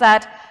TAC is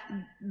that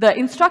the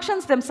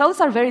instructions themselves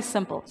are very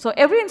simple. So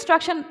every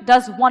instruction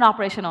does one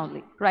operation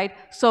only, right?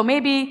 So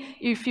maybe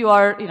if you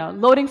are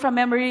loading from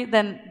memory,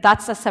 then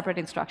that's a separate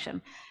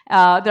instruction.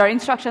 There are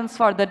instructions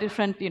for the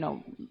different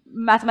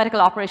mathematical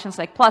operations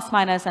like plus,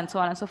 minus, and so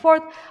on and so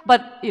forth.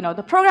 But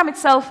the program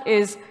itself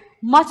is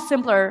much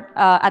simpler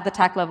at the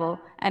TAC level,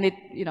 and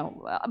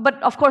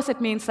but of course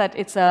it means that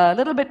it's a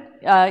little bit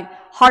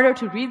harder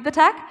to read the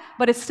TAC,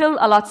 but it's still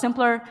a lot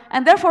simpler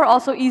and therefore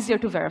also easier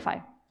to verify.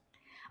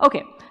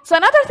 Okay, so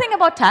another thing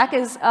about TAC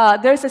is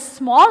there's a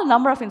small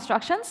number of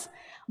instructions,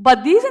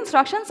 but these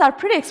instructions are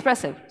pretty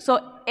expressive. So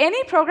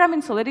any program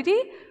in Solidity,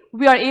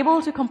 we are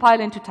able to compile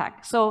into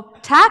TAC. So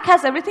TAC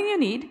has everything you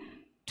need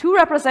to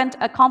represent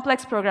a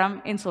complex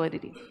program in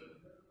Solidity.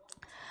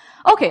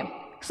 Okay.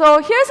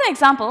 So here's an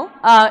example.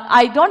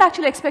 I don't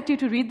actually expect you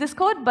to read this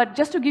code, but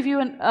just to give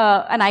you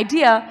an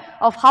idea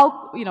of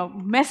how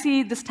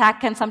messy this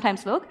TAC can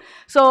sometimes look.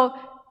 So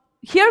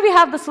here we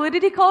have the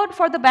Solidity code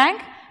for the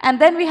bank,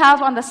 and then we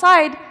have on the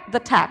side the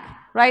TAC,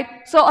 right?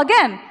 So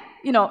again,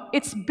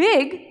 it's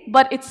big,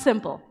 but it's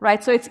simple,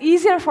 right? So it's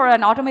easier for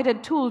an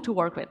automated tool to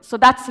work with. So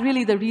that's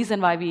really the reason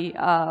why we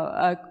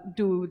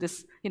do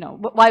this,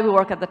 why we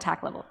work at the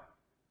TAC level.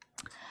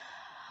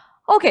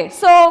 Okay,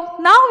 so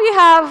now we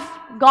have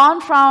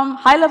gone from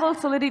high-level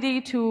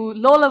Solidity to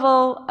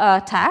low-level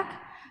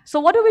TAC. So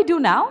what do we do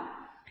now?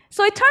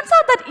 So it turns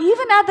out that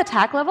even at the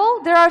TAC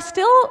level, there are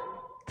still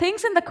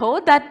things in the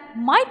code that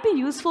might be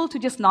useful to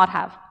just not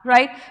have,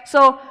 right?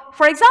 So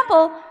for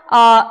example,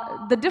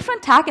 the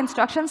different TAC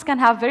instructions can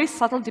have very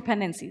subtle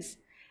dependencies.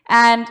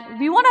 And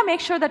we want to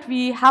make sure that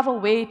we have a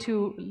way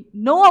to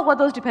know what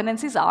those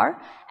dependencies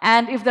are.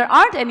 And if there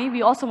aren't any,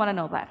 we also want to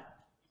know that.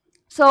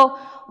 So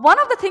one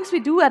of the things we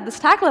do at the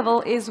stack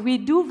level is we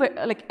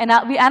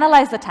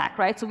analyze the TAC,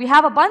 right? So we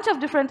have a bunch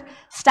of different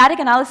static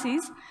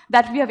analyses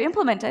that we have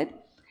implemented,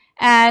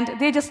 and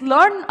they just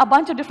learn a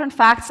bunch of different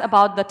facts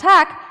about the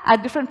TAC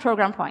at different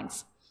program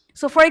points.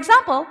 So for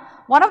example,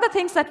 one of the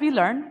things that we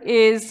learn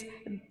is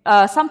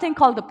something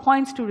called the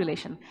points to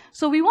relation.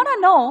 So we want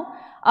to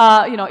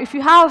know, if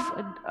you have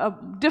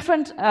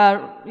different,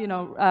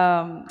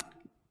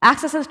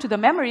 accesses to the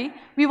memory,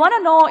 we want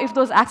to know if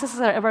those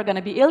accesses are ever going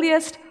to be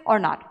aliased or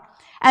not.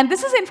 And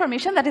this is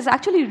information that is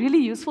actually really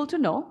useful to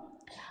know,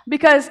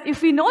 because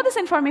if we know this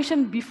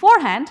information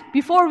beforehand,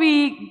 before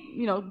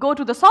we go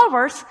to the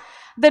solvers,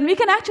 then we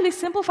can actually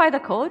simplify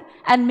the code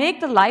and make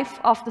the life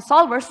of the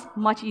solvers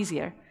much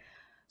easier.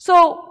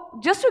 So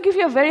just to give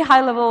you a very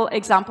high-level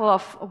example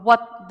of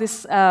what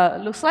this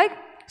looks like,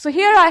 so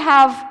here I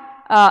have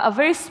a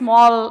very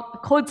small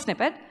code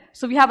snippet.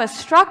 So we have a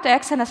struct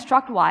x and a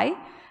struct y.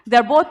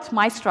 They're both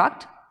my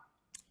struct,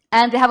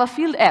 and they have a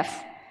field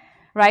f,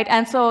 right?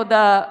 And so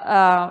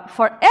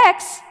for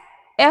x,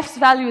 f's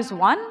value is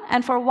 1,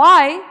 and for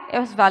y,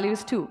 f's value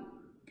is 2.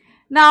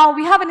 Now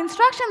we have an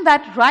instruction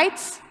that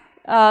writes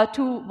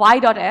to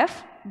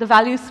y.f the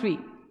value 3.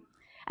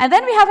 And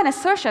then we have an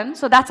assertion,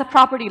 so that's a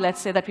property,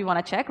 let's say, that we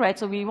want to check, right?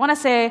 So we want to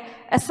say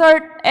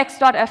assert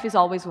x.f is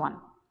always 1.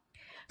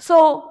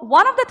 So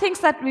one of the things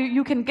that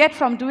you can get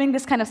from doing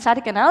this kind of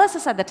static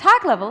analysis at the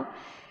tag level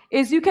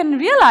is you can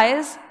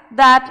realize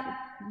that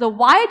the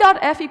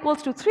y.f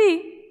equals to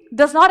 3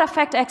 does not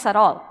affect x at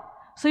all.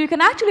 So you can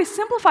actually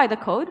simplify the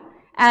code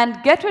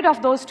and get rid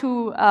of those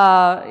two,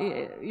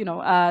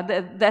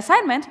 the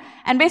assignment,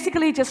 and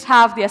basically just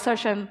have the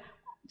assertion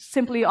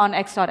simply on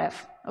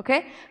x.f.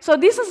 Okay? So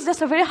this is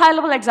just a very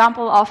high-level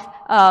example of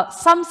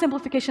some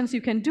simplifications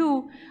you can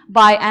do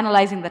by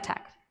analyzing the tag.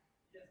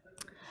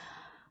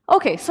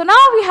 Okay, so now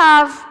we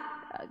have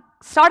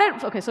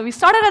we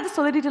started at the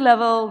solidity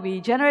level, we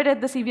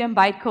generated the CVM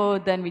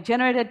bytecode, then we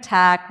generated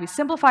tag, we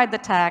simplified the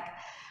tag,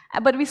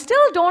 but we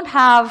still don't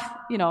have,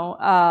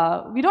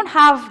 we don't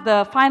have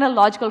the final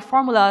logical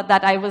formula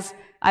that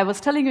I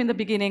was telling you in the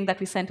beginning that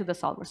we sent to the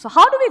solver. So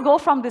how do we go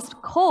from this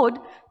code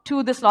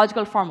to this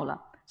logical formula?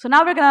 So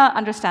now we're going to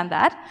understand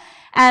that,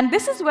 and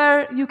this is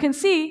where you can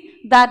see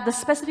that the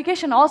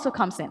specification also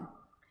comes in.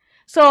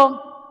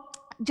 So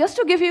just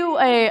to give you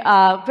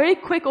a very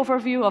quick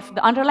overview of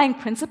the underlying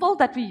principle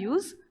that we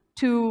use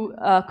to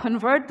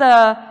convert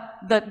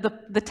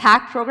the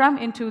tag program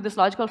into this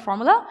logical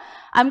formula,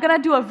 I'm going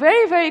to do a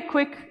very, very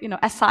quick,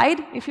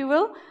 aside, if you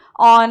will,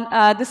 on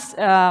this,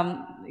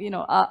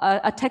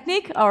 a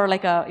technique or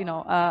like a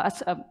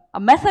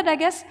method, I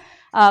guess,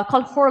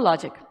 called Hoare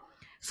logic.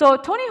 So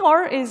Tony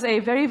Hoare is a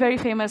very, very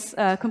famous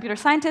computer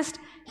scientist.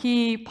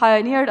 He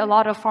pioneered a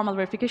lot of formal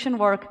verification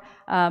work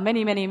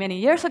many, many, many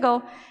years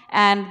ago,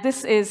 and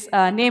this is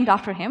named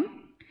after him.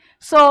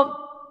 So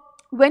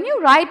when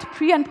you write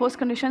pre- and post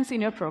conditions in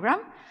your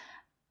program,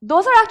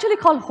 those are actually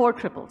called Hoare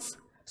triples.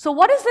 So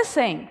what is this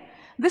saying?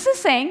 This is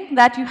saying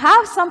that you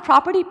have some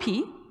property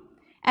P,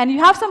 and you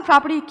have some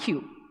property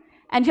Q,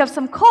 and you have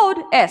some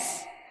code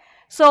S.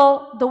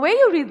 So the way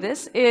you read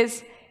this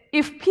is,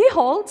 if P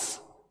holds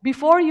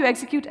before you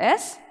execute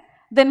S,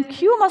 then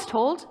Q must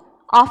hold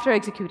after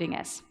executing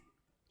S.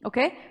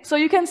 Okay? So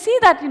you can see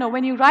that,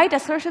 when you write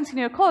assertions in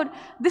your code,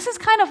 this is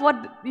kind of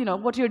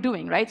what you're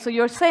doing, right? So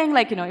you're saying,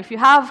 like, if you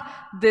have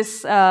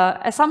this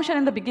assumption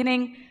in the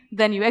beginning,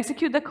 then you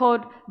execute the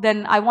code,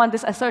 then I want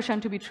this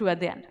assertion to be true at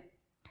the end.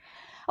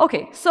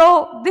 Okay,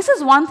 so this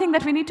is one thing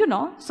that we need to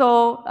know.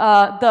 So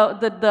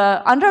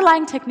the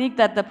underlying technique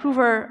that the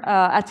prover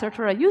at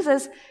Certora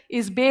uses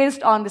is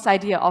based on this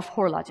idea of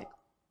Hoare logic.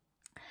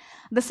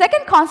 The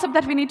second concept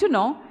that we need to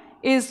know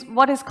is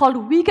what is called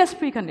weakest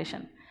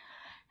precondition.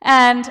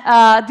 And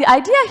the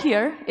idea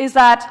here is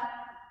that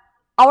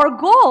our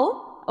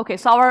goal,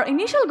 so our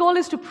initial goal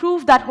is to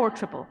prove that Hoare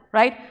triple,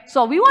 right?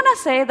 So we want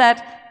to say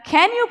that,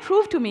 can you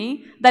prove to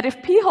me that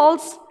if P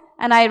holds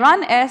and I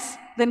run S,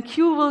 then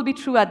Q will be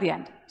true at the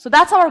end? So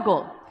that's our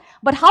goal.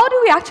 But how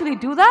do we actually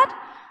do that?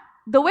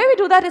 The way we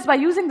do that is by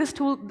using this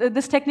tool,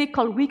 this technique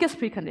called weakest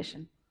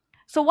precondition.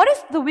 So what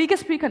is the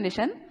weakest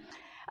precondition?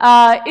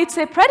 It's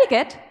a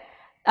predicate,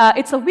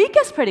 it's a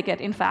weakest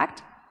predicate, in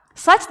fact,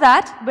 such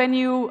that when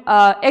you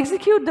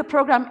execute the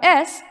program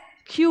S,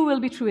 Q will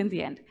be true in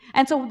the end.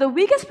 And so the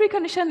weakest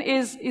precondition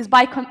is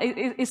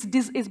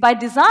by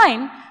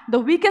design the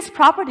weakest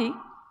property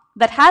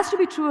that has to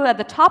be true at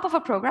the top of a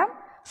program,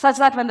 such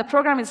that when the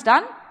program is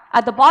done,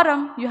 at the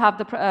bottom you have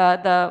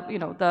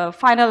the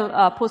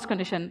final post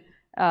condition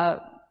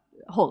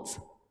holds.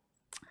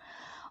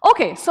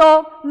 Okay,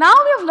 so now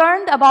we have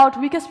learned about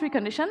weakest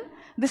precondition.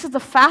 This is the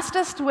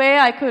fastest way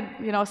I could,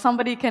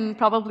 somebody can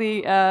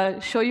probably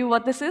show you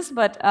what this is,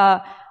 but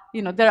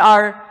there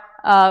are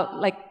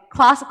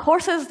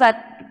courses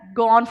that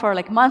go on for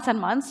like months and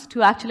months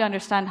to actually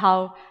understand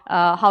how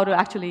to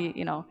actually,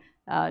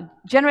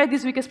 generate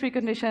these weakest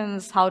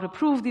preconditions, how to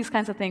prove these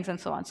kinds of things, and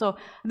so on. So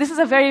this is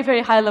a very,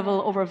 very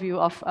high-level overview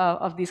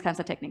of these kinds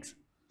of techniques.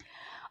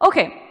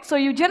 Okay, so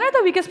you generate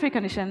the weakest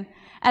precondition,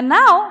 and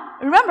now,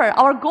 remember,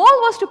 our goal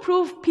was to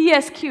prove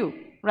PSQ,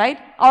 right?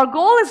 Our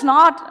goal is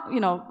not,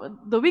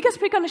 the weakest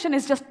precondition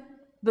is just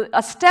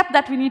a step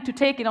that we need to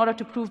take in order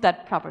to prove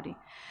that property.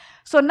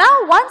 So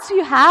now, once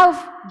you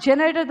have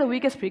generated the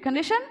weakest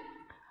precondition,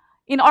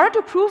 in order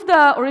to prove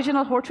the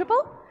original Hoare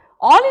triple,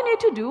 all you need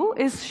to do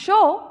is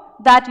show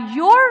that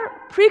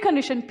your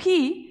precondition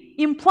P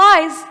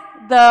implies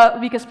the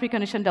weakest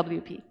precondition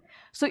WP.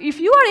 So if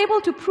you are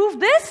able to prove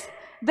this,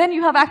 then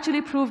you have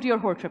actually proved your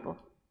Hoare triple.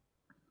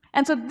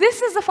 And so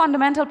this is the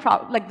fundamental,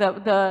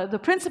 the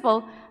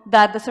principle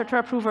that the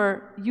Certora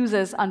prover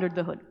uses under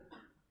the hood.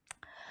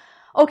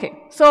 Okay,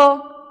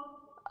 so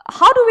now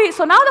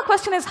the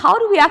question is, how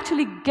do we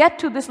actually get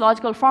to this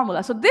logical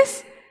formula? So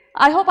this,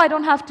 I hope I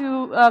don't have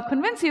to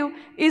convince you,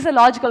 is a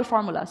logical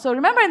formula. So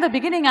remember in the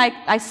beginning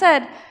I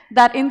said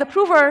that in the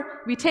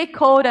prover we take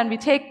code and we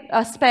take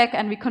a spec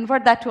and we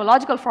convert that to a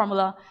logical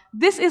formula.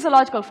 This is a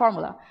logical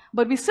formula,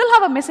 but we still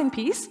have a missing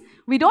piece.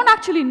 We don't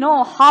actually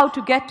know how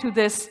to get to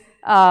this,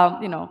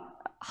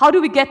 how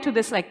do we get to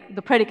this, like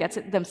the predicates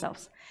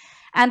themselves?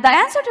 And the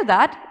answer to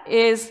that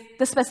is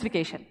the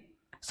specification.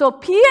 So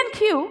P and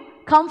Q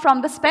come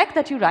from the spec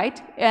that you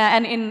write,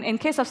 and in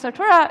case of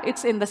Certora,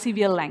 it's in the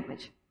CVL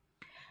language.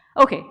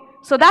 Okay,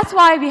 so that's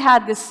why we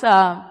had this,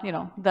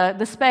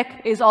 the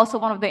spec is also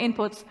one of the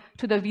inputs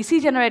to the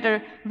VC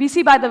generator.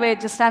 VC, by the way,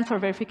 just stands for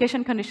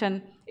verification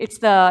condition. It's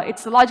the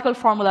logical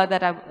formula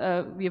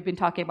that we've been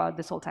talking about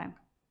this whole time.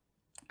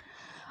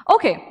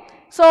 Okay,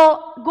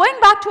 so going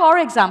back to our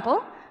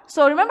example,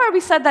 so remember we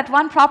said that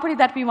one property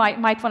that we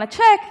might want to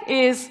check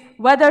is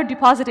whether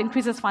deposit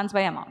increases funds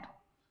by amount.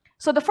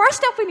 So the first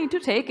step we need to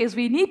take is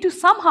we need to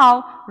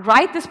somehow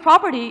write this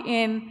property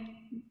in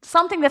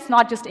something that's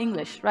not just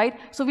English, right?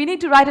 So we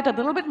need to write it a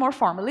little bit more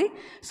formally.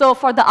 So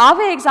for the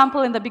Aave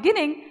example in the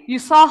beginning, you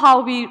saw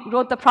how we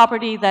wrote the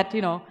property that,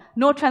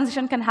 no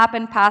transition can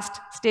happen past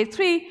state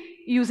 3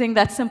 using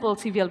that simple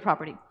CVL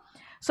property.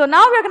 So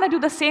now we're going to do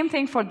the same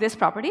thing for this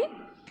property.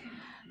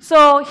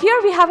 So here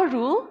we have a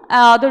rule.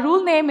 The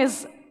rule name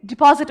is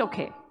deposit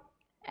OK.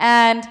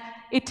 And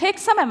it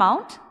takes some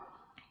amount.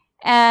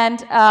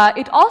 And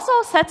it also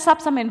sets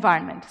up some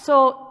environment.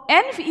 So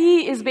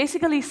env-e is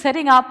basically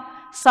setting up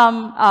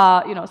some,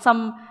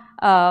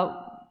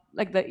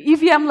 like the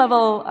EVM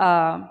level,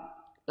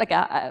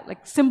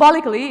 like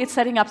symbolically, it's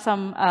setting up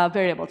some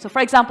variables. So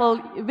for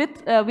example,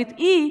 with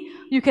E,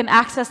 you can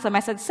access the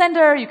message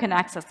sender, you can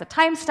access the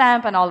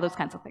timestamp, and all those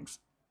kinds of things.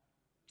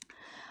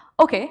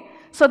 Okay,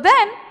 so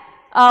then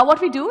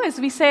what we do is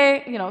we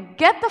say,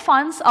 get the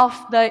funds of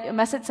the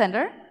message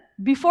sender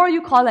before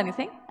you call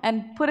anything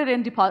and put it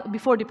in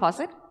before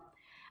deposit.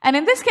 And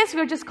in this case,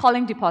 we're just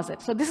calling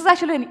deposit. So this is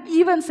actually an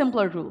even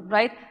simpler rule,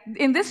 right?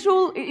 In this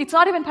rule, it's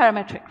not even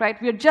parametric, right?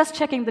 We're just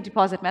checking the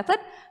deposit method.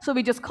 So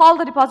we just call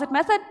the deposit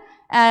method,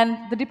 and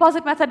the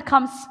deposit method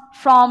comes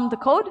from the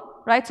code,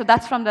 right? So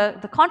that's from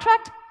the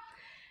contract.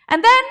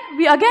 And then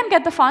we again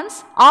get the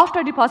funds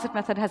after deposit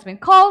method has been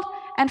called.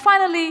 And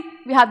finally,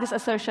 we have this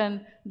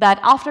assertion that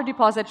after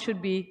deposit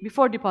should be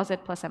before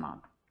deposit plus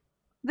amount.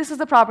 This is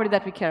the property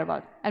that we care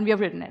about, and we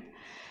have written it.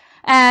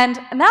 And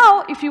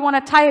now, if you want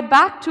to tie it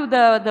back to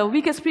the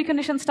weakest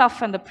precondition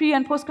stuff and the pre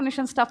and post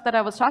condition stuff that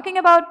I was talking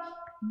about,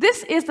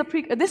 this is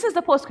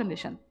the post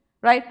condition,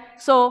 right?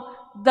 So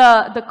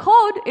the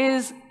code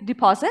is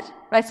deposit,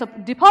 right? So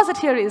deposit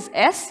here is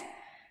S.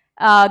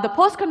 The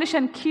post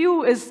condition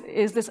Q is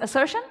this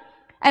assertion,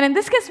 and in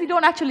this case, we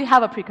don't actually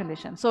have a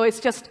precondition. So it's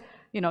just,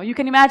 you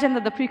can imagine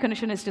that the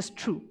precondition is just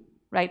true,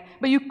 right?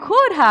 But you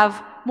could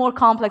have more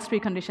complex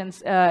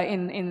preconditions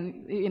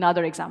in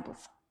other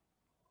examples.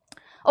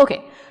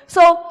 Okay,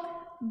 so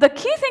the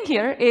key thing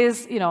here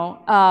is,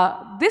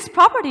 this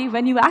property,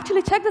 when you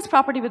actually check this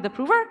property with the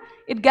prover,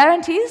 it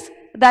guarantees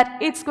that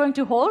it's going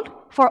to hold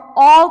for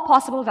all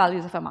possible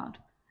values of amount.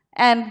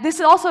 And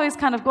this also is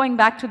kind of going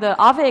back to the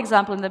Aave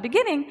example in the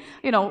beginning.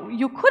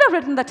 You could have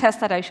written the test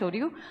that I showed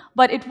you,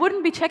 but it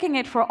wouldn't be checking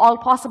it for all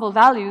possible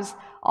values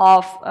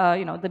of,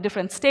 the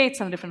different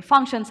states and different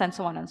functions and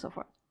so on and so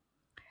forth.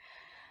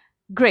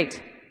 Great.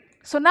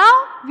 So now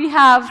we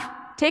have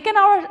taken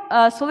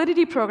our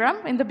Solidity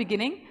program in the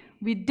beginning,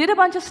 we did a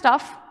bunch of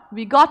stuff,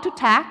 we got to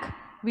TAC,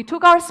 we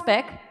took our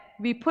spec,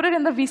 we put it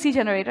in the VC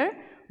generator,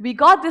 we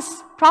got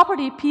this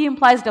property P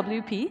implies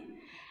WP,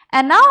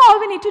 and now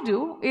all we need to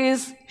do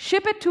is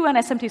ship it to an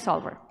SMT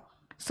solver.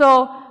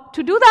 So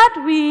to do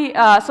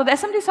that, so the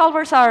SMT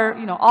solvers are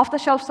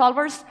off-the-shelf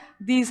solvers.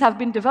 These have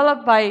been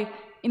developed by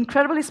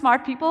incredibly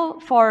smart people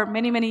for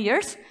many, many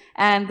years,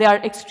 and they are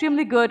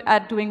extremely good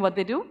at doing what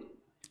they do.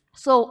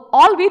 So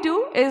all we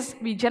do is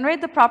we generate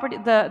the property,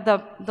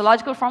 the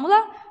logical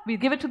formula, we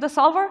give it to the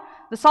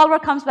solver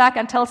comes back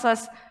and tells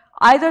us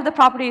either the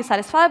property is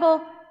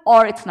satisfiable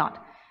or it's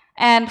not.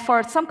 And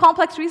for some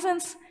complex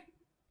reasons,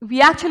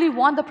 we actually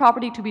want the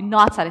property to be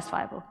not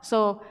satisfiable.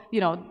 So,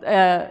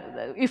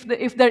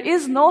 if there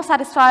is no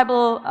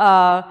satisfiable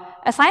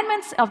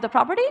assignments of the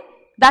property,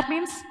 that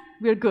means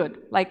we're good.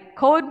 Like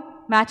code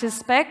matches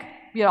spec,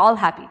 we are all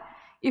happy.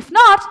 If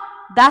not,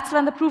 that's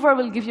when the prover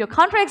will give you a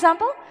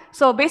counterexample.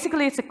 So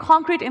basically, it's a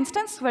concrete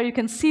instance where you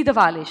can see the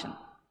violation.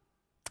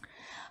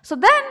 So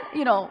then,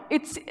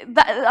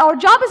 our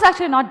job is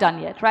actually not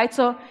done yet, right?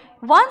 So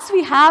once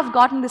we have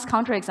gotten this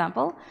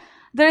counterexample,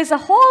 there is a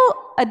whole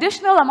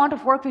additional amount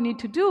of work we need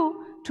to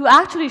do to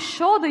actually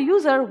show the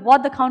user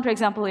what the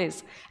counterexample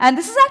is. And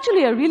this is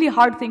actually a really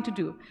hard thing to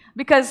do,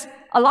 because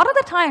a lot of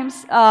the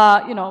times,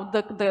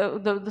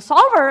 the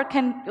solver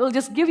will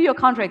just give you a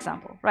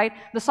counterexample, right?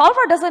 The solver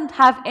doesn't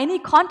have any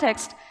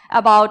context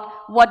about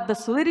what the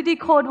Solidity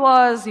code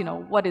was,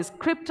 what is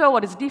crypto,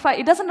 what is DeFi.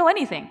 It doesn't know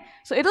anything.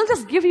 So it'll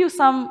just give you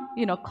some,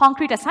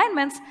 concrete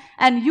assignments,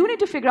 and you need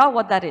to figure out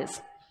what that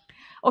is.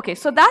 Okay,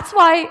 so that's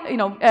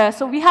why,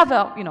 so we have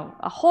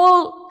a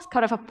whole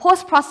kind of a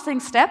post-processing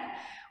step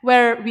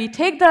where we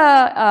take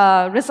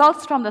the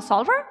results from the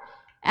solver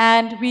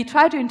and we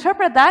try to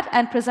interpret that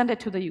and present it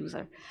to the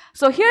user.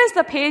 So here's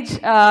the page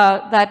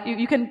that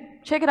you can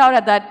check it out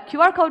at that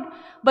QR code,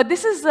 but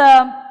this is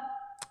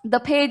the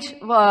page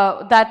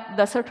that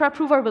the Certra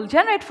prover will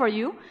generate for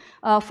you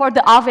for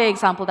the Aave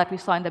example that we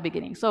saw in the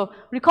beginning. So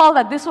recall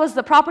that this was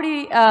the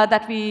property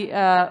that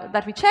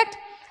we checked,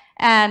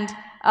 and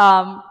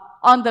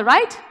on the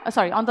right,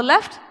 on the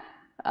left,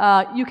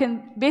 you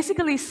can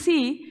basically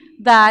see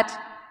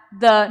that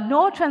the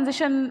no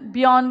transition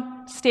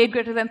beyond state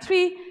greater than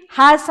 3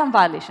 has some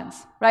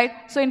violations, right?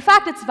 So in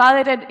fact, it's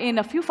violated in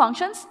a few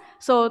functions.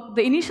 So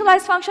the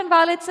initialize function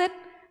violates it,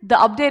 the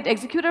update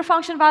executor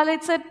function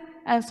violates it,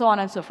 and so on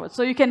and so forth.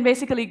 So you can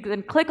basically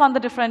then click on the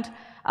different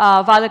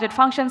violated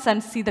functions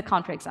and see the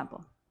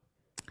counterexample.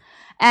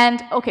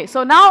 And okay,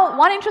 so now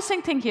one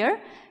interesting thing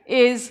here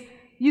is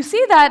you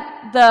see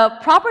that the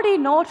property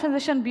no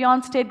transition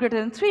beyond state greater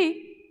than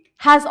 3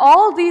 has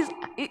all these,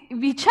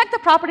 we check the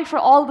property for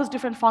all those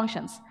different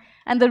functions.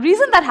 And the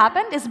reason that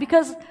happened is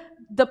because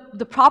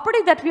the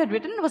property that we had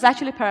written was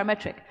actually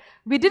parametric.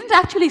 We didn't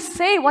actually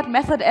say what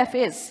method f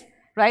is,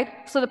 right?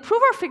 So the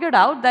prover figured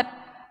out that,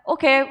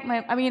 okay,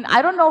 I mean,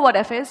 I don't know what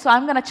f is, so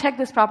I'm going to check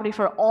this property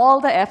for all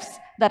the f's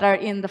that are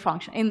in the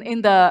function,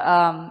 in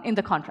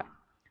the contract.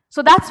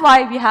 So that's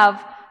why we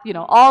have, you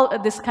know, all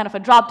this kind of a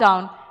drop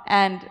down,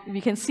 and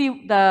we can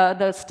see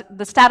the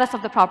status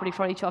of the property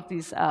for each of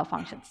these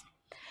functions.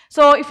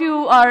 So if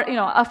you are, you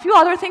know, a few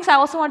other things I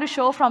also want to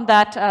show from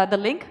that, the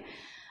link.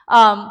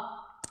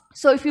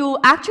 So if you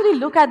actually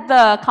look at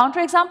the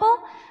counterexample,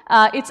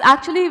 it's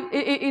actually,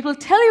 it will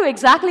tell you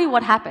exactly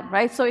what happened,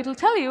 right? So it will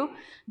tell you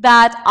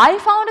that I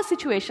found a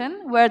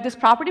situation where this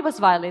property was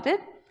violated,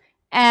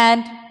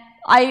 and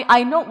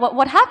I know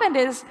what happened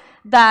is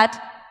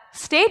that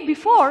state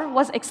before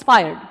was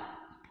expired,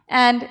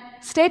 and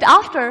state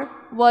after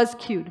was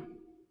queued.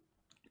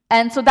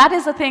 And so that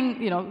is the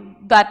thing, you know,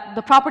 that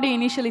the property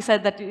initially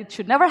said that it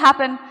should never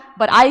happen,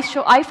 but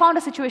I found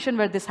a situation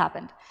where this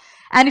happened.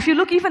 And if you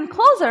look even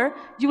closer,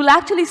 you will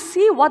actually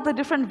see what the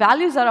different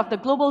values are of the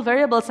global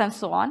variables and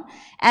so on,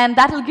 and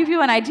that will give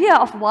you an idea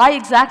of why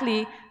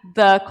exactly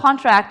the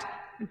contract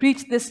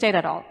reached this state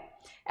at all.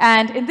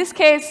 And in this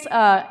case,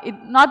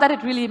 not that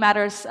it really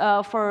matters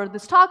for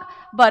this talk,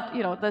 but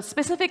you know, the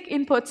specific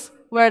inputs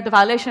where the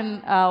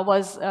violation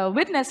was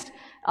witnessed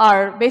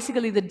are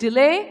basically the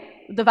delay,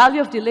 the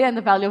value of delay, and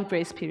the value of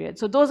grace period.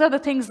 So those are the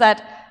things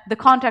that the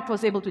contract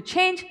was able to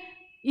change,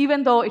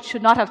 even though it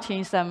should not have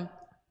changed them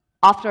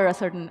after a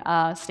certain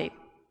state.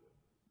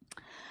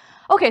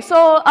 Okay,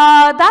 so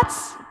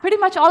that's pretty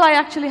much all I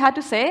actually had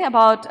to say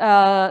about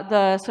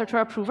the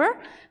Certora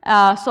prover.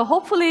 So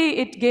hopefully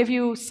it gave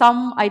you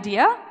some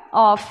idea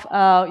of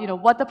you know,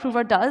 what the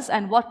prover does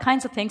and what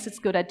kinds of things it's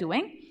good at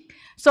doing.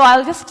 So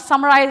I'll just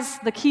summarize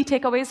the key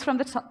takeaways from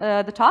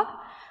the talk.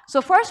 So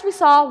first we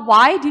saw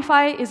why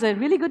DeFi is a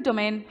really good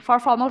domain for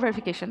formal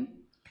verification.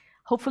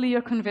 Hopefully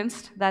you're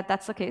convinced that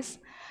that's the case.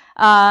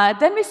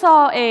 Then we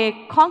saw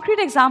a concrete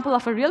example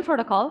of a real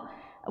protocol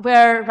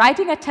where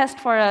writing a test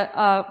for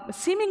a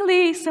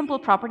seemingly simple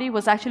property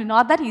was actually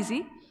not that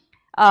easy.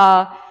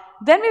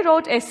 Then we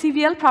wrote a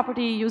CVL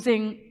property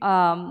using,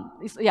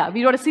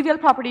 we wrote a CVL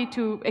property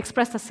to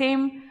express the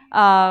same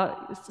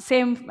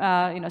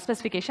you know,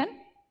 specification.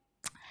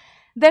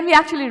 Then we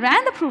actually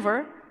ran the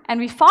prover, and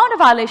we found a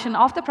violation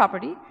of the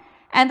property.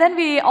 And then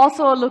we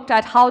also looked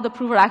at how the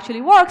prover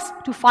actually works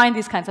to find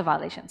these kinds of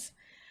violations.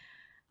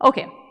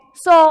 Okay,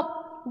 so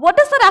what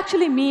does that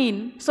actually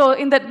mean? So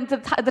in the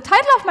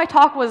title of my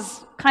talk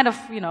was kind of,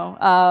 you know,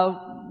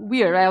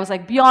 weird. Right? I was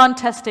like beyond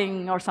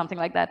testing or something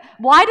like that.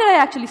 Why did I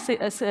actually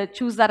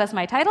choose that as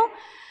my title?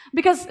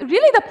 Because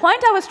really the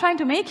point I was trying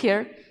to make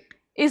here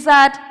is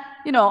that,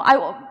 you know,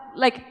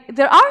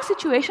 there are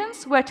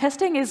situations where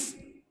testing is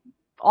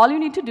all you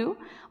need to do,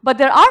 but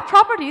there are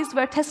properties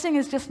where testing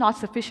is just not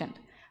sufficient,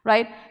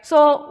 right?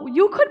 So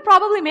you could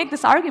probably make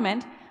this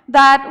argument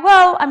that,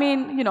 well, I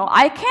mean, you know,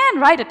 I can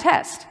write a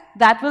test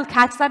that will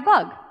catch that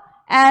bug.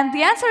 And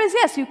the answer is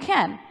yes, you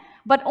can,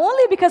 but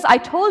only because I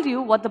told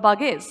you what the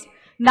bug is.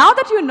 Now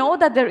that you know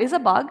that there is a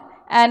bug,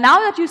 and now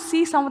that you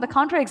see some of the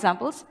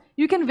counterexamples,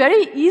 you can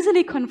very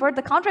easily convert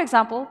the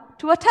counterexample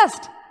to a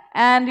test,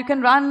 and you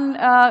can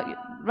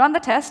run the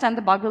test and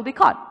the bug will be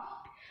caught.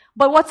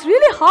 But what's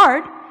really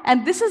hard,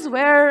 and this is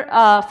where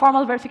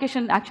formal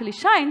verification actually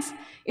shines,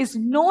 is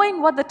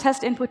knowing what the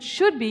test input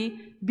should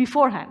be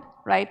beforehand,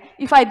 right?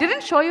 If I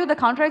didn't show you the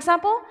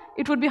counterexample,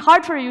 it would be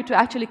hard for you to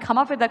actually come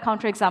up with that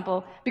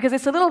counterexample because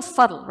it's a little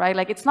subtle, right?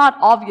 Like it's not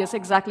obvious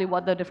exactly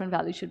what the different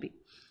values should be.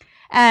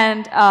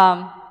 And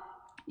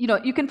you know,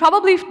 you can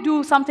probably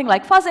do something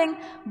like fuzzing,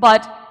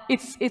 but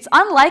it's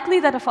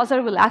unlikely that a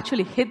fuzzer will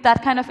actually hit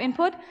that kind of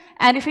input.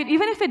 And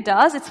even if it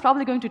does, it's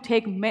probably going to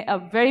take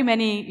very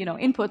many, you know,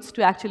 inputs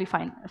to actually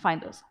find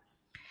those.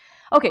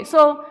 Okay,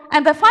 so,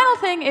 and the final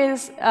thing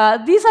is,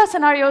 these are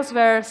scenarios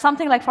where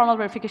something like formal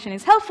verification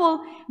is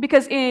helpful,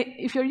 because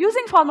if you're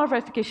using formal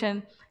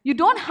verification, you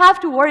don't have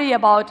to worry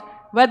about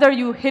whether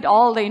you hit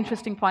all the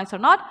interesting points or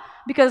not,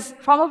 because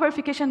formal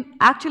verification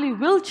actually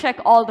will check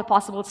all the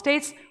possible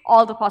states,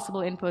 all the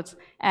possible inputs,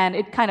 and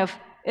it kind of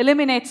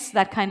eliminates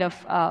that kind of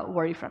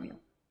worry from you.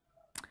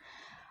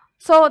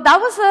 So that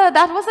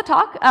was the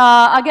talk.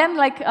 Again,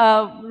 like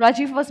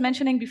Rajiv was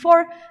mentioning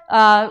before,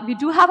 we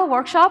do have a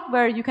workshop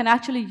where you can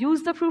actually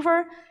use the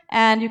prover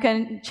and you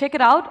can check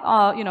it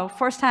out, you know,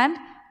 firsthand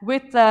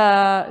with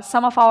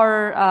some of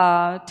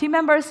our team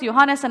members.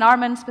 Johannes and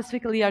Armin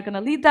specifically are going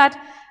to lead that.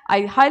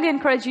 I highly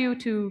encourage you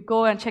to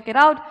go and check it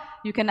out.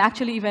 you can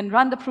actually even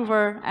run the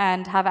prover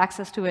and have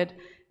access to it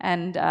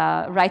and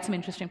write some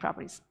interesting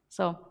properties.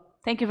 So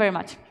thank you very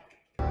much.